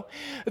know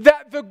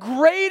that the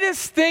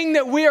greatest thing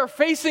that we are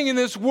facing in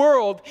this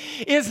world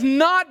is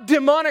not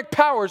demonic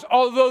powers,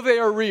 although they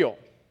are real.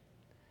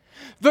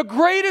 The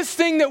greatest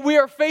thing that we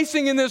are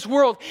facing in this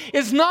world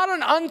is not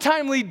an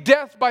untimely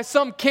death by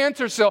some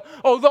cancer cell,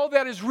 although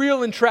that is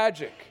real and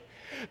tragic.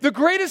 The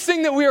greatest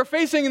thing that we are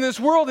facing in this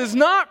world is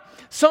not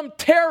some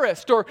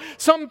terrorist or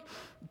some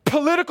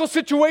political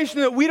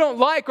situation that we don't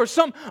like or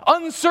some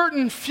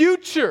uncertain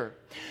future.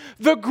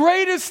 The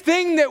greatest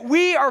thing that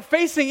we are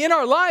facing in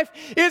our life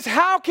is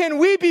how can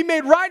we be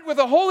made right with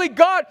a holy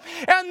God?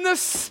 And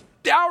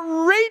the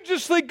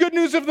outrageously good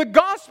news of the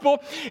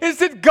gospel is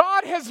that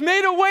God has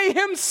made a way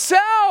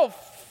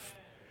himself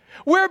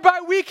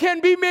whereby we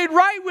can be made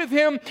right with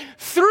him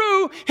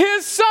through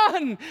his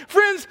Son.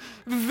 Friends,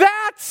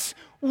 that's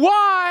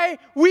why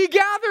we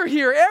gather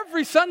here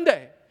every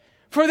Sunday,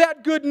 for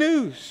that good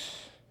news.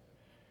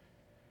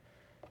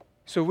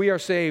 So we are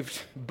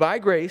saved by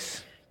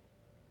grace,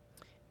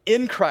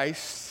 in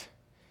Christ.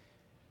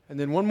 And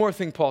then one more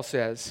thing Paul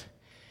says.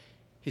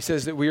 He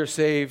says that we are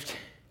saved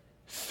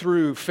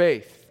through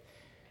faith.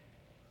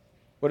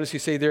 What does he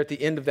say there at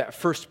the end of that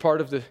first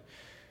part of the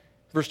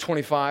verse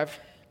 25?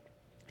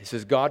 He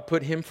says, God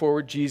put him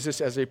forward,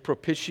 Jesus, as a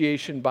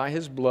propitiation by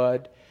his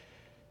blood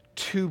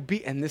to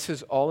be, and this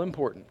is all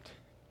important,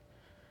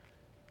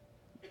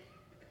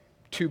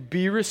 to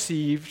be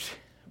received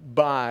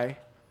by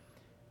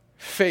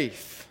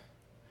faith.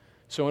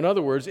 So in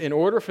other words, in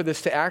order for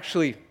this to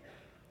actually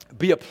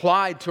be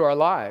applied to our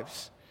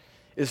lives,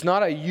 it's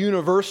not a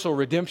universal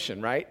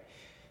redemption, right?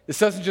 This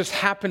doesn't just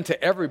happen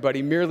to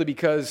everybody merely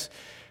because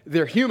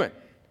they're human.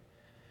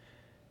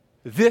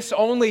 This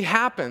only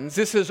happens,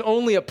 this is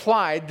only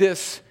applied,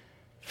 this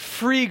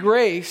free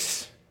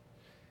grace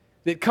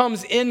that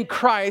comes in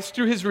Christ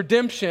through his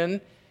redemption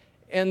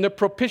and the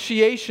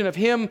propitiation of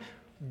him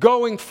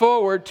going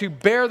forward to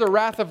bear the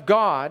wrath of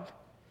God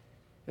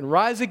and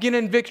rise again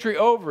in victory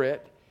over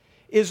it,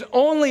 is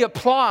only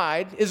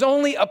applied, is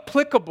only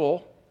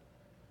applicable,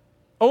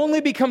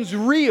 only becomes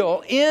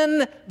real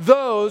in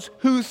those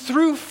who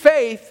through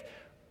faith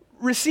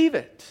receive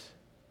it.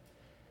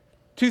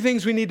 Two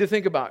things we need to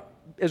think about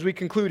as we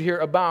conclude here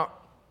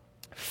about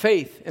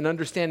faith and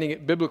understanding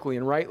it biblically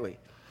and rightly.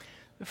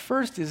 The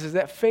first is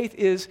that faith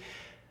is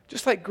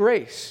just like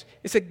grace.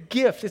 It's a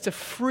gift. It's a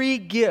free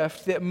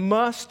gift that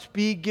must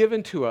be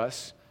given to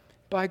us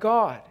by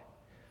God.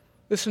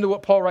 Listen to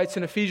what Paul writes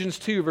in Ephesians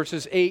 2,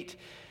 verses 8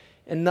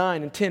 and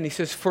 9 and 10. He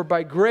says, for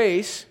by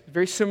grace,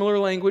 very similar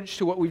language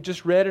to what we've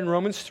just read in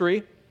Romans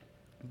 3,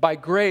 by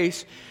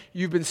grace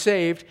you've been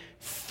saved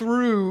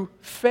through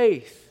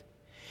faith.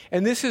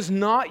 And this is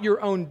not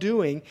your own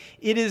doing.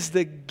 It is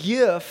the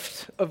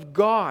gift of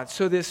God.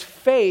 So this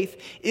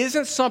faith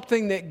isn't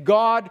something that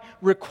God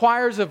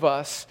requires of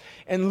us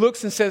and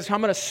looks and says, I'm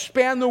going to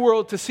span the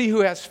world to see who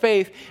has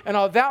faith. And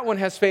oh, that one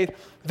has faith,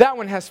 that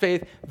one has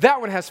faith,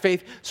 that one has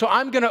faith. So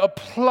I'm going to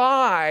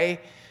apply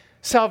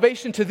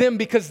salvation to them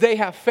because they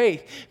have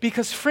faith.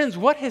 Because friends,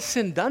 what has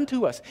sin done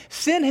to us?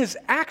 Sin has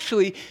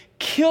actually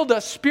killed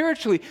us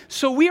spiritually.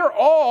 So we are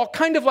all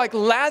kind of like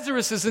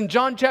Lazarus is in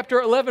John chapter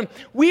 11.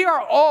 We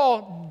are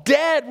all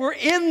dead. We're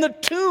in the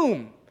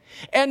tomb.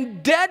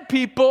 And dead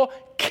people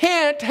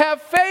can't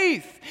have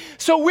faith.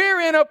 So we're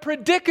in a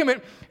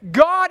predicament.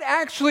 God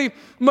actually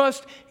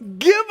must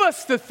give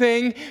us the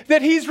thing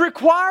that he's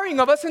requiring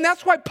of us. And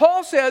that's why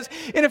Paul says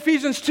in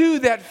Ephesians 2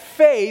 that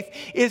faith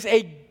is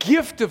a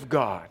gift of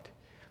God,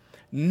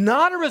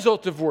 not a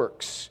result of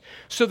works,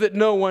 so that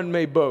no one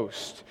may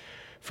boast.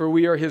 For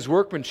we are his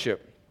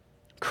workmanship,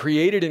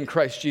 created in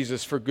Christ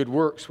Jesus for good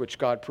works, which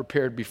God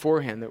prepared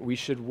beforehand that we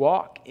should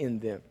walk in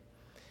them.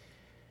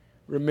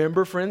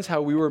 Remember, friends,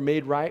 how we were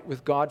made right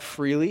with God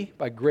freely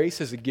by grace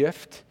as a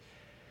gift?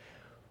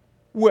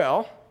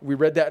 Well, we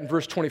read that in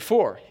verse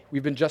 24.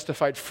 We've been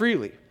justified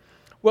freely.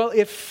 Well,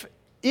 if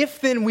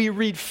then we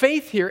read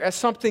faith here as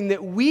something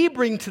that we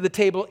bring to the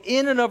table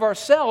in and of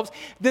ourselves,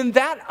 then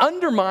that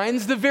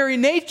undermines the very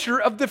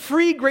nature of the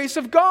free grace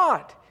of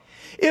God.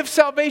 If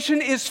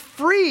salvation is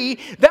free,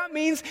 that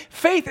means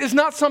faith is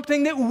not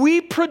something that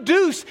we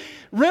produce.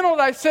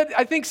 Reynolds,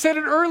 I think said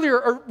it earlier,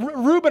 or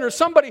Reuben or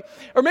somebody,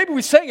 or maybe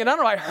we sang it, I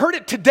don't know, I heard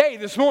it today,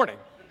 this morning.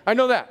 I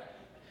know that.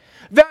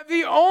 That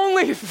the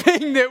only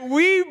thing that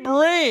we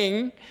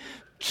bring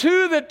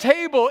to the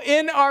table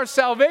in our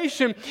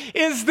salvation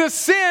is the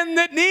sin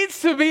that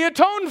needs to be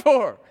atoned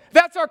for.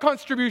 That's our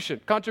contribution.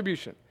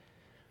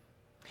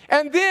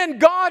 And then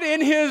God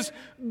in his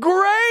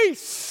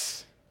grace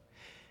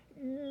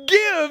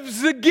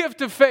gives the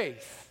gift of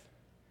faith.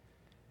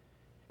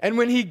 And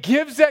when he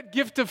gives that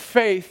gift of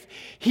faith,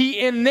 he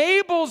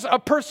enables a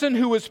person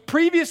who was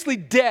previously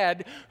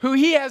dead, who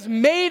he has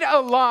made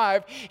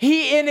alive,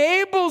 he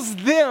enables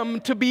them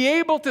to be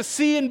able to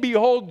see and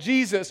behold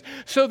Jesus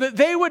so that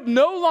they would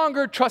no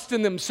longer trust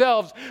in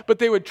themselves, but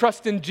they would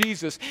trust in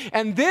Jesus.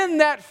 And then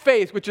that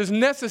faith, which is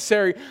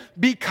necessary,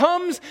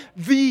 becomes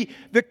the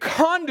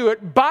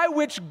conduit by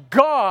which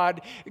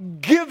God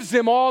gives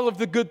them all of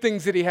the good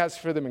things that he has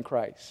for them in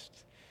Christ.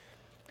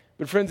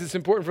 But friends, it's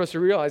important for us to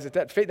realize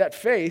that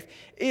faith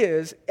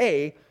is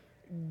a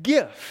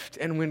gift.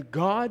 And when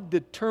God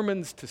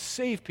determines to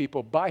save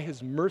people by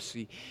his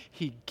mercy,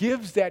 he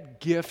gives that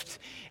gift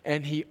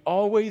and he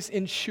always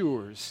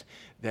ensures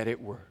that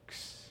it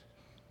works.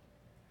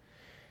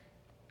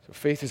 So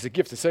faith is a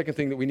gift. The second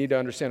thing that we need to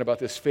understand about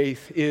this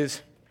faith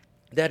is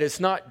that it's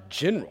not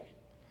general.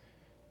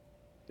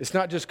 It's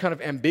not just kind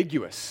of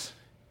ambiguous.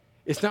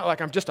 It's not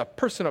like I'm just a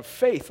person of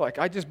faith. Like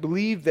I just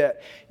believe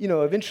that,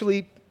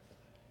 eventually,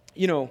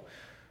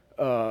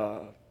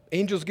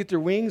 angels get their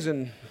wings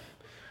and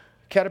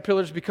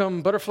caterpillars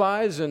become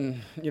butterflies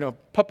and,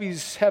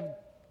 puppies have,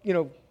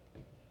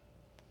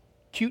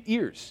 cute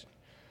ears.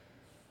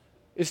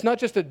 It's not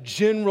just a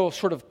general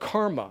sort of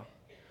karma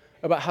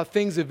about how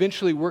things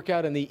eventually work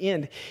out in the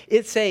end.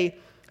 It's a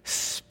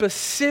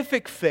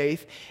specific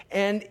faith,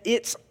 and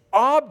its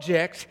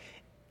object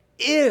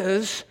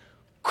is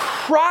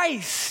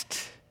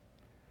Christ.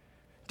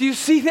 Do you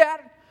see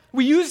that?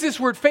 We use this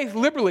word faith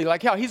liberally,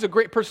 like how he's a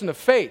great person of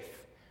faith.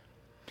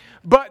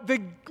 But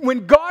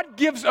when God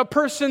gives a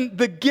person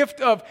the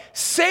gift of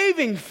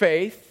saving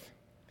faith,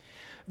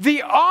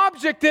 the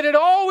object that it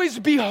always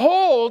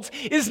beholds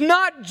is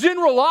not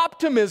general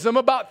optimism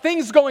about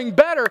things going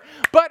better,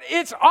 but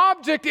its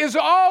object is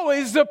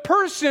always the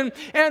person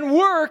and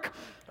work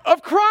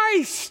of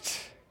Christ.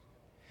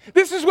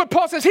 This is what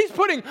Paul says. He's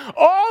putting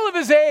all of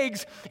his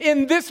eggs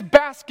in this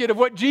basket of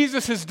what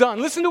Jesus has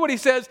done. Listen to what he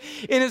says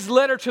in his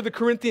letter to the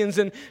Corinthians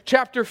in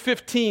chapter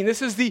 15.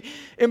 This is the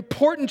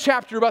important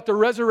chapter about the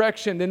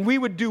resurrection, and we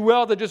would do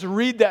well to just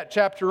read that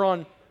chapter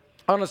on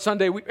a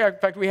Sunday. In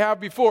fact, we have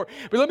before.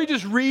 But let me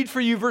just read for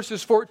you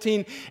verses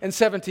 14 and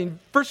 17.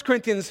 1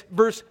 Corinthians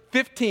verse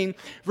 15,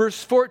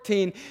 verse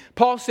 14,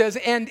 Paul says,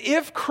 "And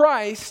if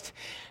Christ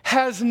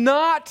has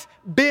not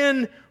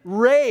been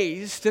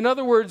raised," in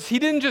other words, he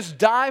didn't just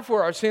die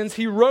for our sins,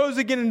 he rose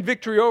again in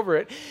victory over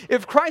it.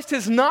 "If Christ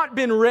has not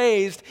been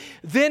raised,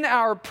 then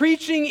our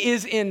preaching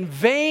is in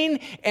vain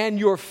and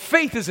your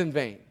faith is in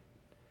vain."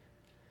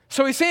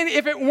 So he's saying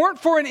if it weren't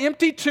for an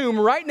empty tomb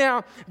right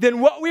now,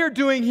 then what we are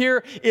doing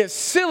here is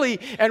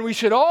silly and we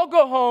should all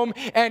go home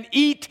and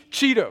eat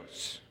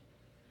Cheetos.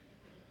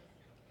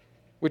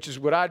 Which is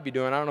what I'd be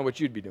doing. I don't know what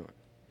you'd be doing.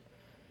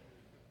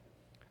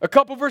 A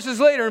couple verses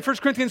later in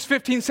 1 Corinthians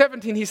 15,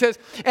 17, he says,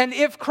 "And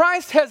if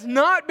Christ has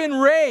not been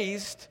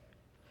raised,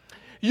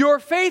 your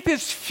faith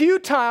is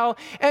futile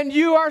and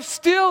you are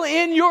still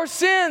in your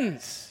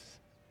sins."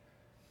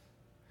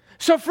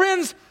 So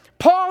friends,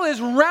 Paul is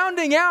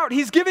rounding out.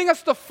 He's giving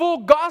us the full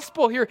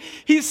gospel here.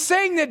 He's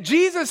saying that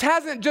Jesus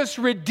hasn't just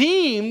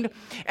redeemed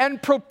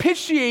and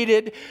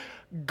propitiated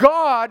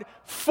God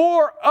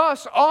for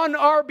us on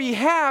our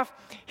behalf.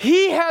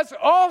 He has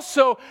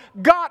also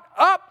got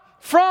up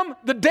from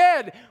the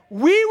dead.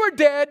 We were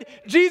dead.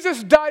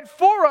 Jesus died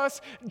for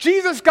us.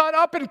 Jesus got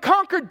up and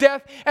conquered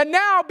death. And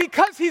now,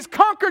 because he's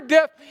conquered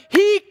death,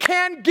 he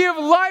can give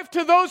life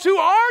to those who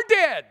are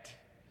dead.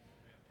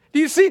 Do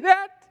you see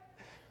that?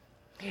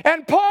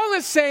 And Paul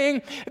is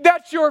saying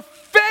that your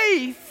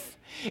faith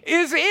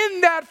is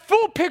in that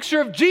full picture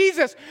of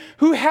Jesus,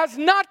 who has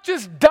not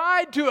just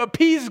died to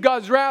appease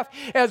God's wrath,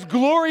 as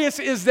glorious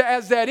as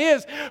that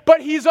is,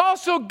 but he's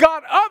also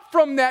got up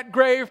from that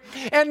grave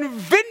and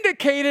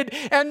vindicated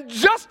and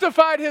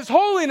justified his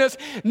holiness.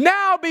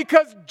 Now,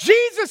 because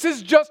Jesus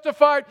is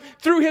justified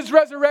through his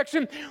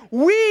resurrection,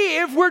 we,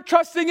 if we're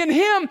trusting in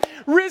him,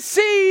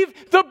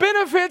 receive the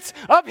benefits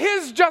of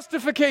his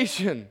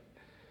justification.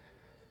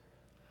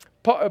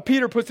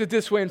 Peter puts it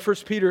this way in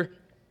 1 Peter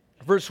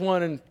verse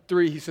 1 and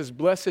 3. He says,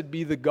 "Blessed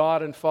be the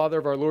God and Father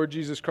of our Lord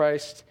Jesus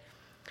Christ.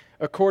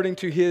 According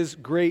to his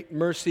great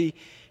mercy,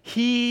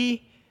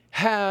 he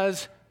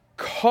has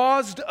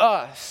caused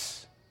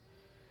us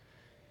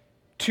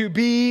to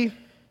be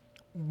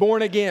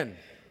born again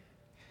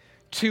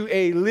to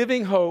a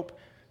living hope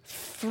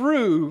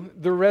through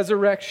the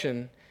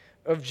resurrection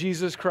of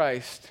Jesus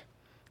Christ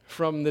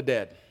from the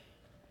dead."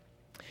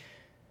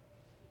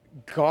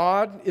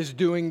 God is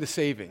doing the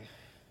saving.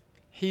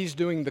 He's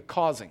doing the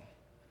causing.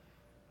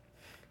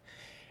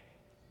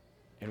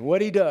 And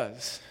what he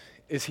does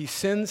is he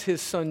sends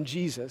his son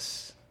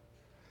Jesus,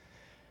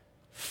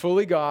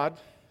 fully God,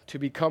 to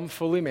become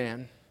fully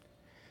man,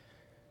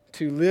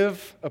 to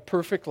live a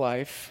perfect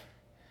life,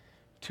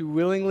 to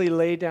willingly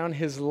lay down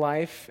his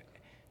life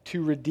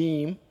to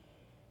redeem,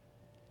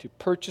 to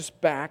purchase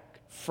back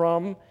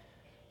from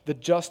the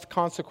just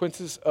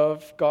consequences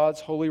of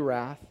God's holy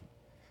wrath,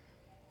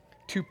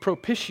 to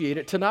propitiate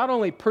it, to not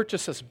only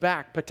purchase us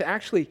back, but to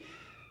actually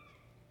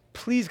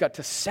please God,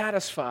 to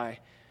satisfy,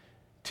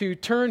 to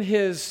turn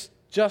his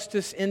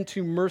justice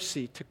into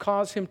mercy, to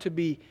cause him to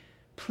be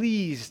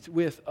pleased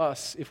with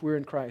us if we're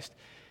in Christ.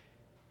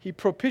 He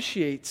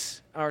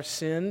propitiates our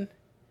sin,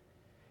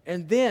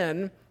 and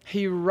then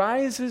he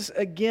rises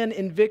again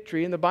in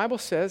victory. And the Bible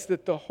says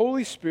that the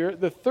Holy Spirit,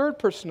 the third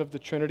person of the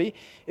Trinity,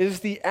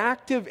 is the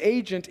active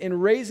agent in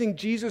raising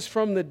Jesus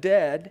from the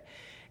dead.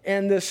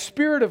 And the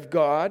Spirit of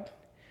God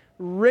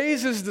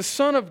raises the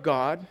Son of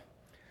God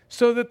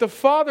so that the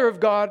Father of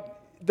God,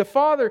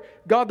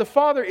 God the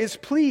Father is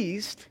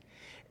pleased.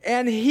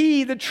 And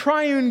he, the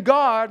triune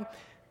God,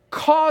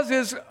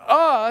 causes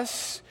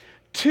us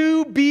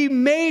to be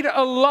made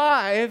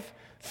alive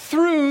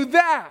through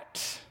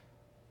that.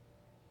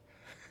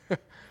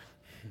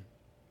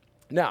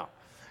 Now,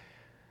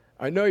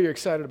 I know you're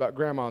excited about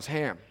Grandma's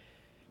ham.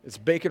 It's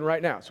baking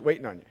right now. It's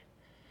waiting on you.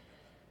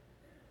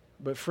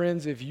 But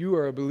friends, if you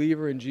are a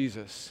believer in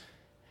Jesus,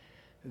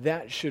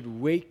 that should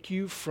wake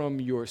you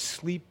from your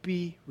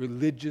sleepy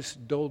religious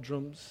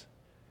doldrums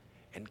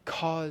and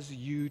cause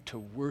you to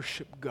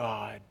worship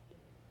God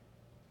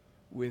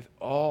with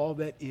all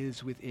that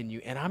is within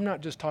you. And I'm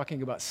not just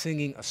talking about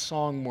singing a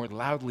song more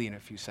loudly in a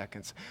few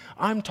seconds.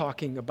 I'm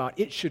talking about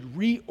it should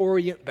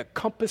reorient the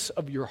compass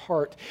of your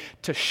heart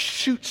to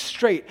shoot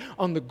straight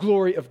on the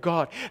glory of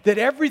God. That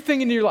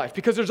everything in your life,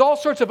 because there's all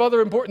sorts of other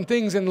important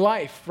things in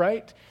life,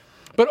 right?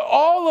 But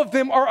all of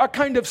them are a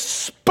kind of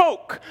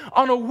spoke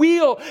on a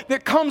wheel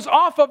that comes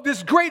off of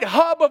this great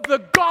hub of the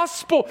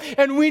gospel.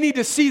 And we need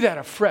to see that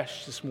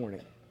afresh this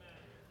morning.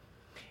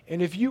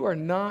 And if you are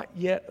not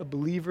yet a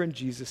believer in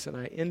Jesus, and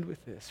I end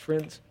with this,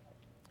 friends,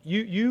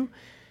 I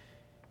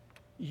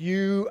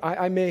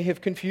may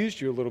have confused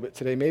you a little bit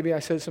today. Maybe I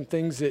said some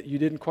things that you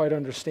didn't quite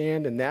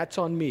understand, and that's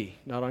on me,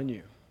 not on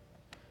you.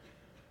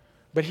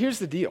 But here's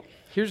the deal.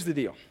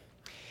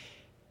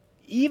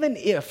 Even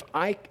if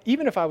I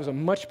was a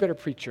much better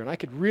preacher and I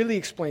could really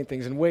explain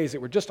things in ways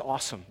that were just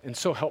awesome and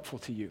so helpful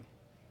to you,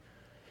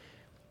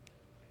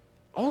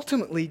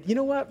 ultimately, you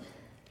know what?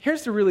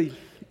 Here's the really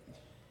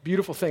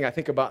beautiful thing I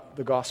think about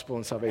the gospel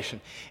and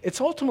salvation.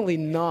 It's ultimately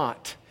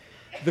not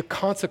the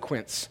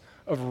consequence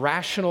of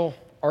rational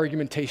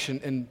argumentation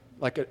and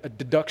like a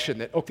deduction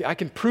that, okay, I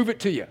can prove it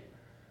to you.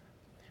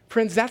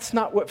 Friends, that's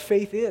not what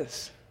faith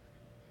is.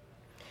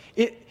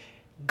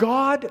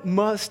 God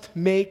must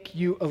make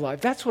you alive.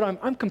 That's what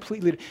I'm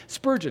completely...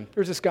 Spurgeon,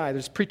 there's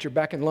this preacher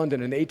back in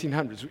London in the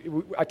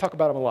 1800s. I talk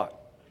about him a lot.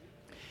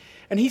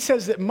 And he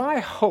says that my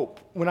hope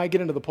when I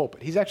get into the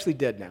pulpit, he's actually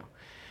dead now,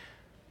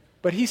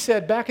 but he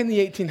said back in the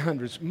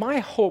 1800s, my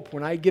hope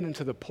when I get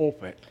into the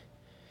pulpit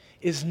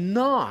is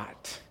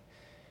not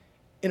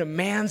in a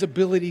man's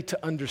ability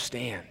to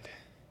understand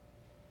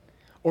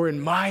or in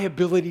my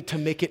ability to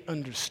make it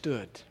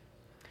understood.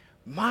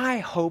 My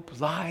hope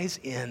lies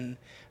in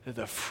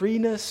the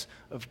freeness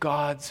of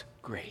God's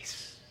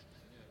grace.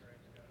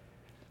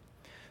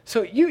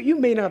 So you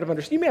may not have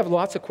understood. You may have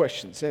lots of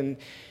questions. And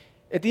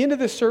at the end of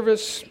this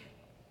service,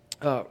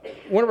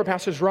 one of our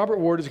pastors, Robert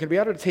Ward, is going to be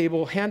out at a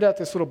table, hand out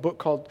this little book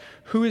called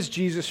Who is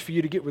Jesus for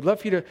you to get. We'd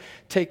love for you to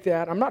take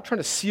that. I'm not trying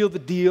to seal the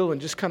deal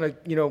and just kind of,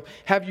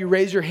 have you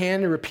raise your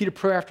hand and repeat a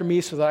prayer after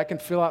me so that I can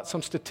fill out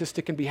some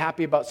statistic and be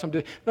happy about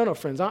something. No,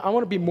 friends. I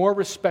want to be more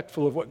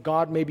respectful of what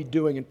God may be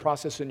doing and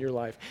process in your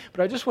life.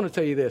 But I just want to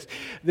tell you this,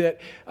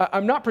 that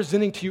I'm not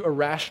presenting to you a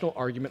rational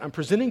argument. I'm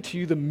presenting to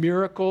you the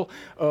miracle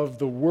of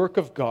the work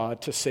of God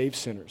to save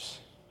sinners.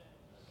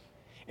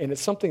 And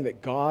it's something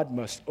that God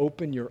must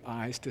open your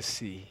eyes to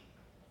see.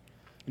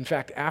 In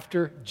fact,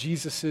 after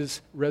Jesus'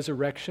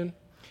 resurrection,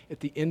 at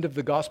the end of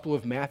the Gospel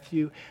of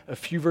Matthew, a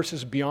few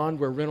verses beyond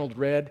where Reynold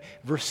read,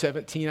 verse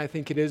 17, I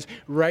think it is,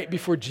 right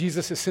before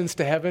Jesus ascends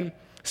to heaven,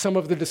 some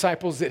of the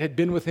disciples that had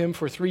been with him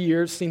for 3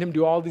 years, seen him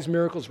do all these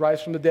miracles,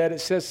 rise from the dead,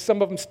 it says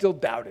some of them still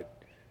doubted.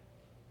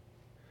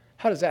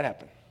 How does that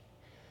happen?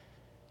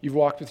 You've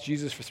walked with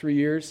Jesus for 3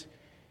 years.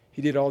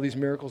 He did all these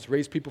miracles,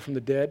 raised people from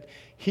the dead.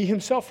 He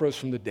himself rose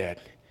from the dead.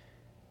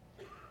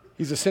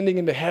 He's ascending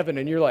into heaven,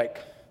 and you're like,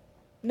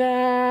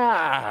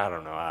 nah, I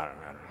don't know.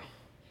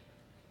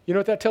 You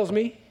know what that tells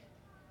me?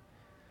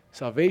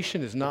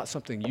 Salvation is not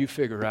something you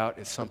figure out.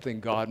 It's something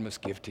God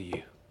must give to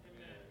you.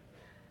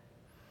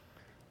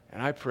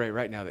 And I pray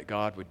right now that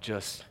God would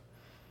just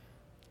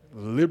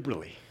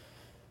liberally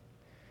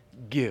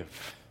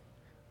give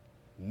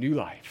new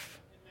life,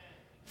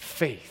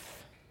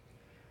 faith,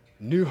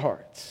 new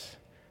hearts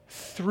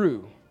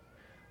through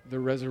the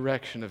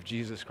resurrection of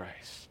Jesus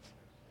Christ.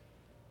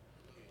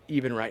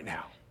 Even right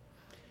now.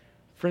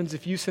 Friends,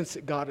 if you sense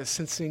that God is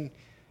sensing,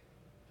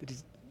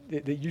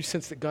 that you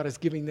sense that God is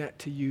giving that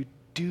to you,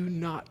 do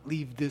not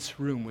leave this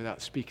room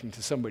without speaking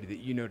to somebody that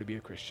you know to be a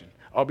Christian.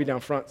 I'll be down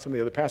front. Some of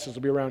the other pastors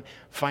will be around.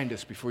 Find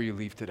us before you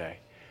leave today.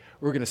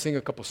 We're going to sing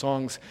a couple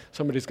songs.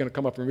 Somebody's going to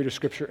come up and read a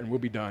scripture, and we'll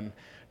be done.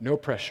 No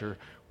pressure.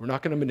 We're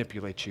not going to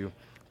manipulate you.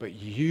 But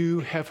you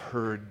have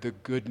heard the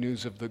good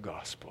news of the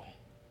gospel.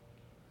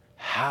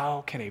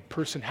 How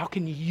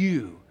can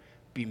you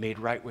be made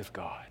right with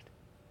God?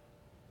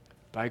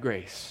 By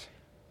grace,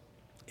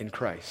 in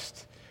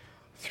Christ,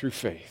 through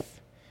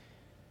faith.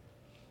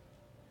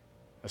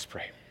 Let's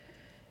pray.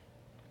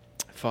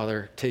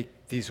 Father,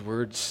 take these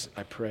words,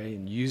 I pray,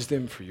 and use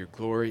them for your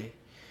glory.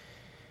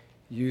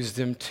 Use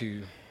them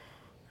to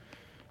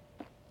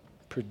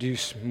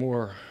produce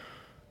more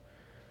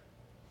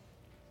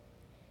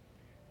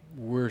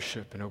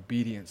worship and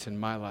obedience in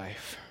my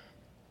life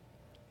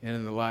and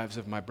in the lives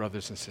of my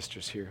brothers and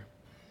sisters here.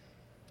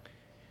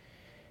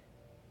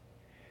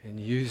 And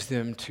use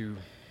them to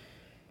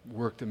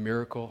work the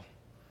miracle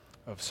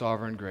of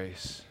sovereign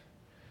grace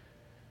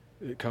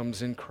that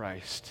comes in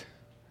Christ,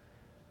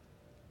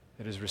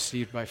 that is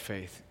received by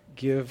faith.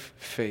 Give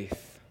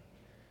faith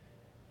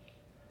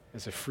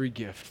as a free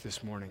gift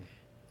this morning,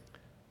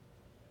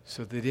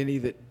 so that any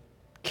that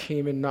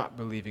came in not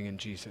believing in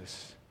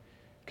Jesus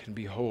can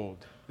behold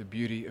the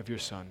beauty of your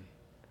Son,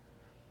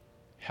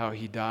 how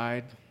he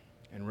died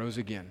and rose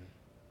again,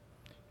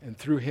 and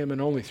through him and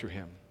only through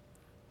him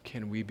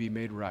can we be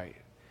made right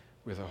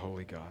with a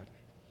holy God.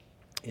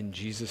 In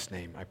Jesus'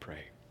 name I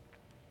pray.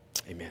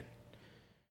 Amen.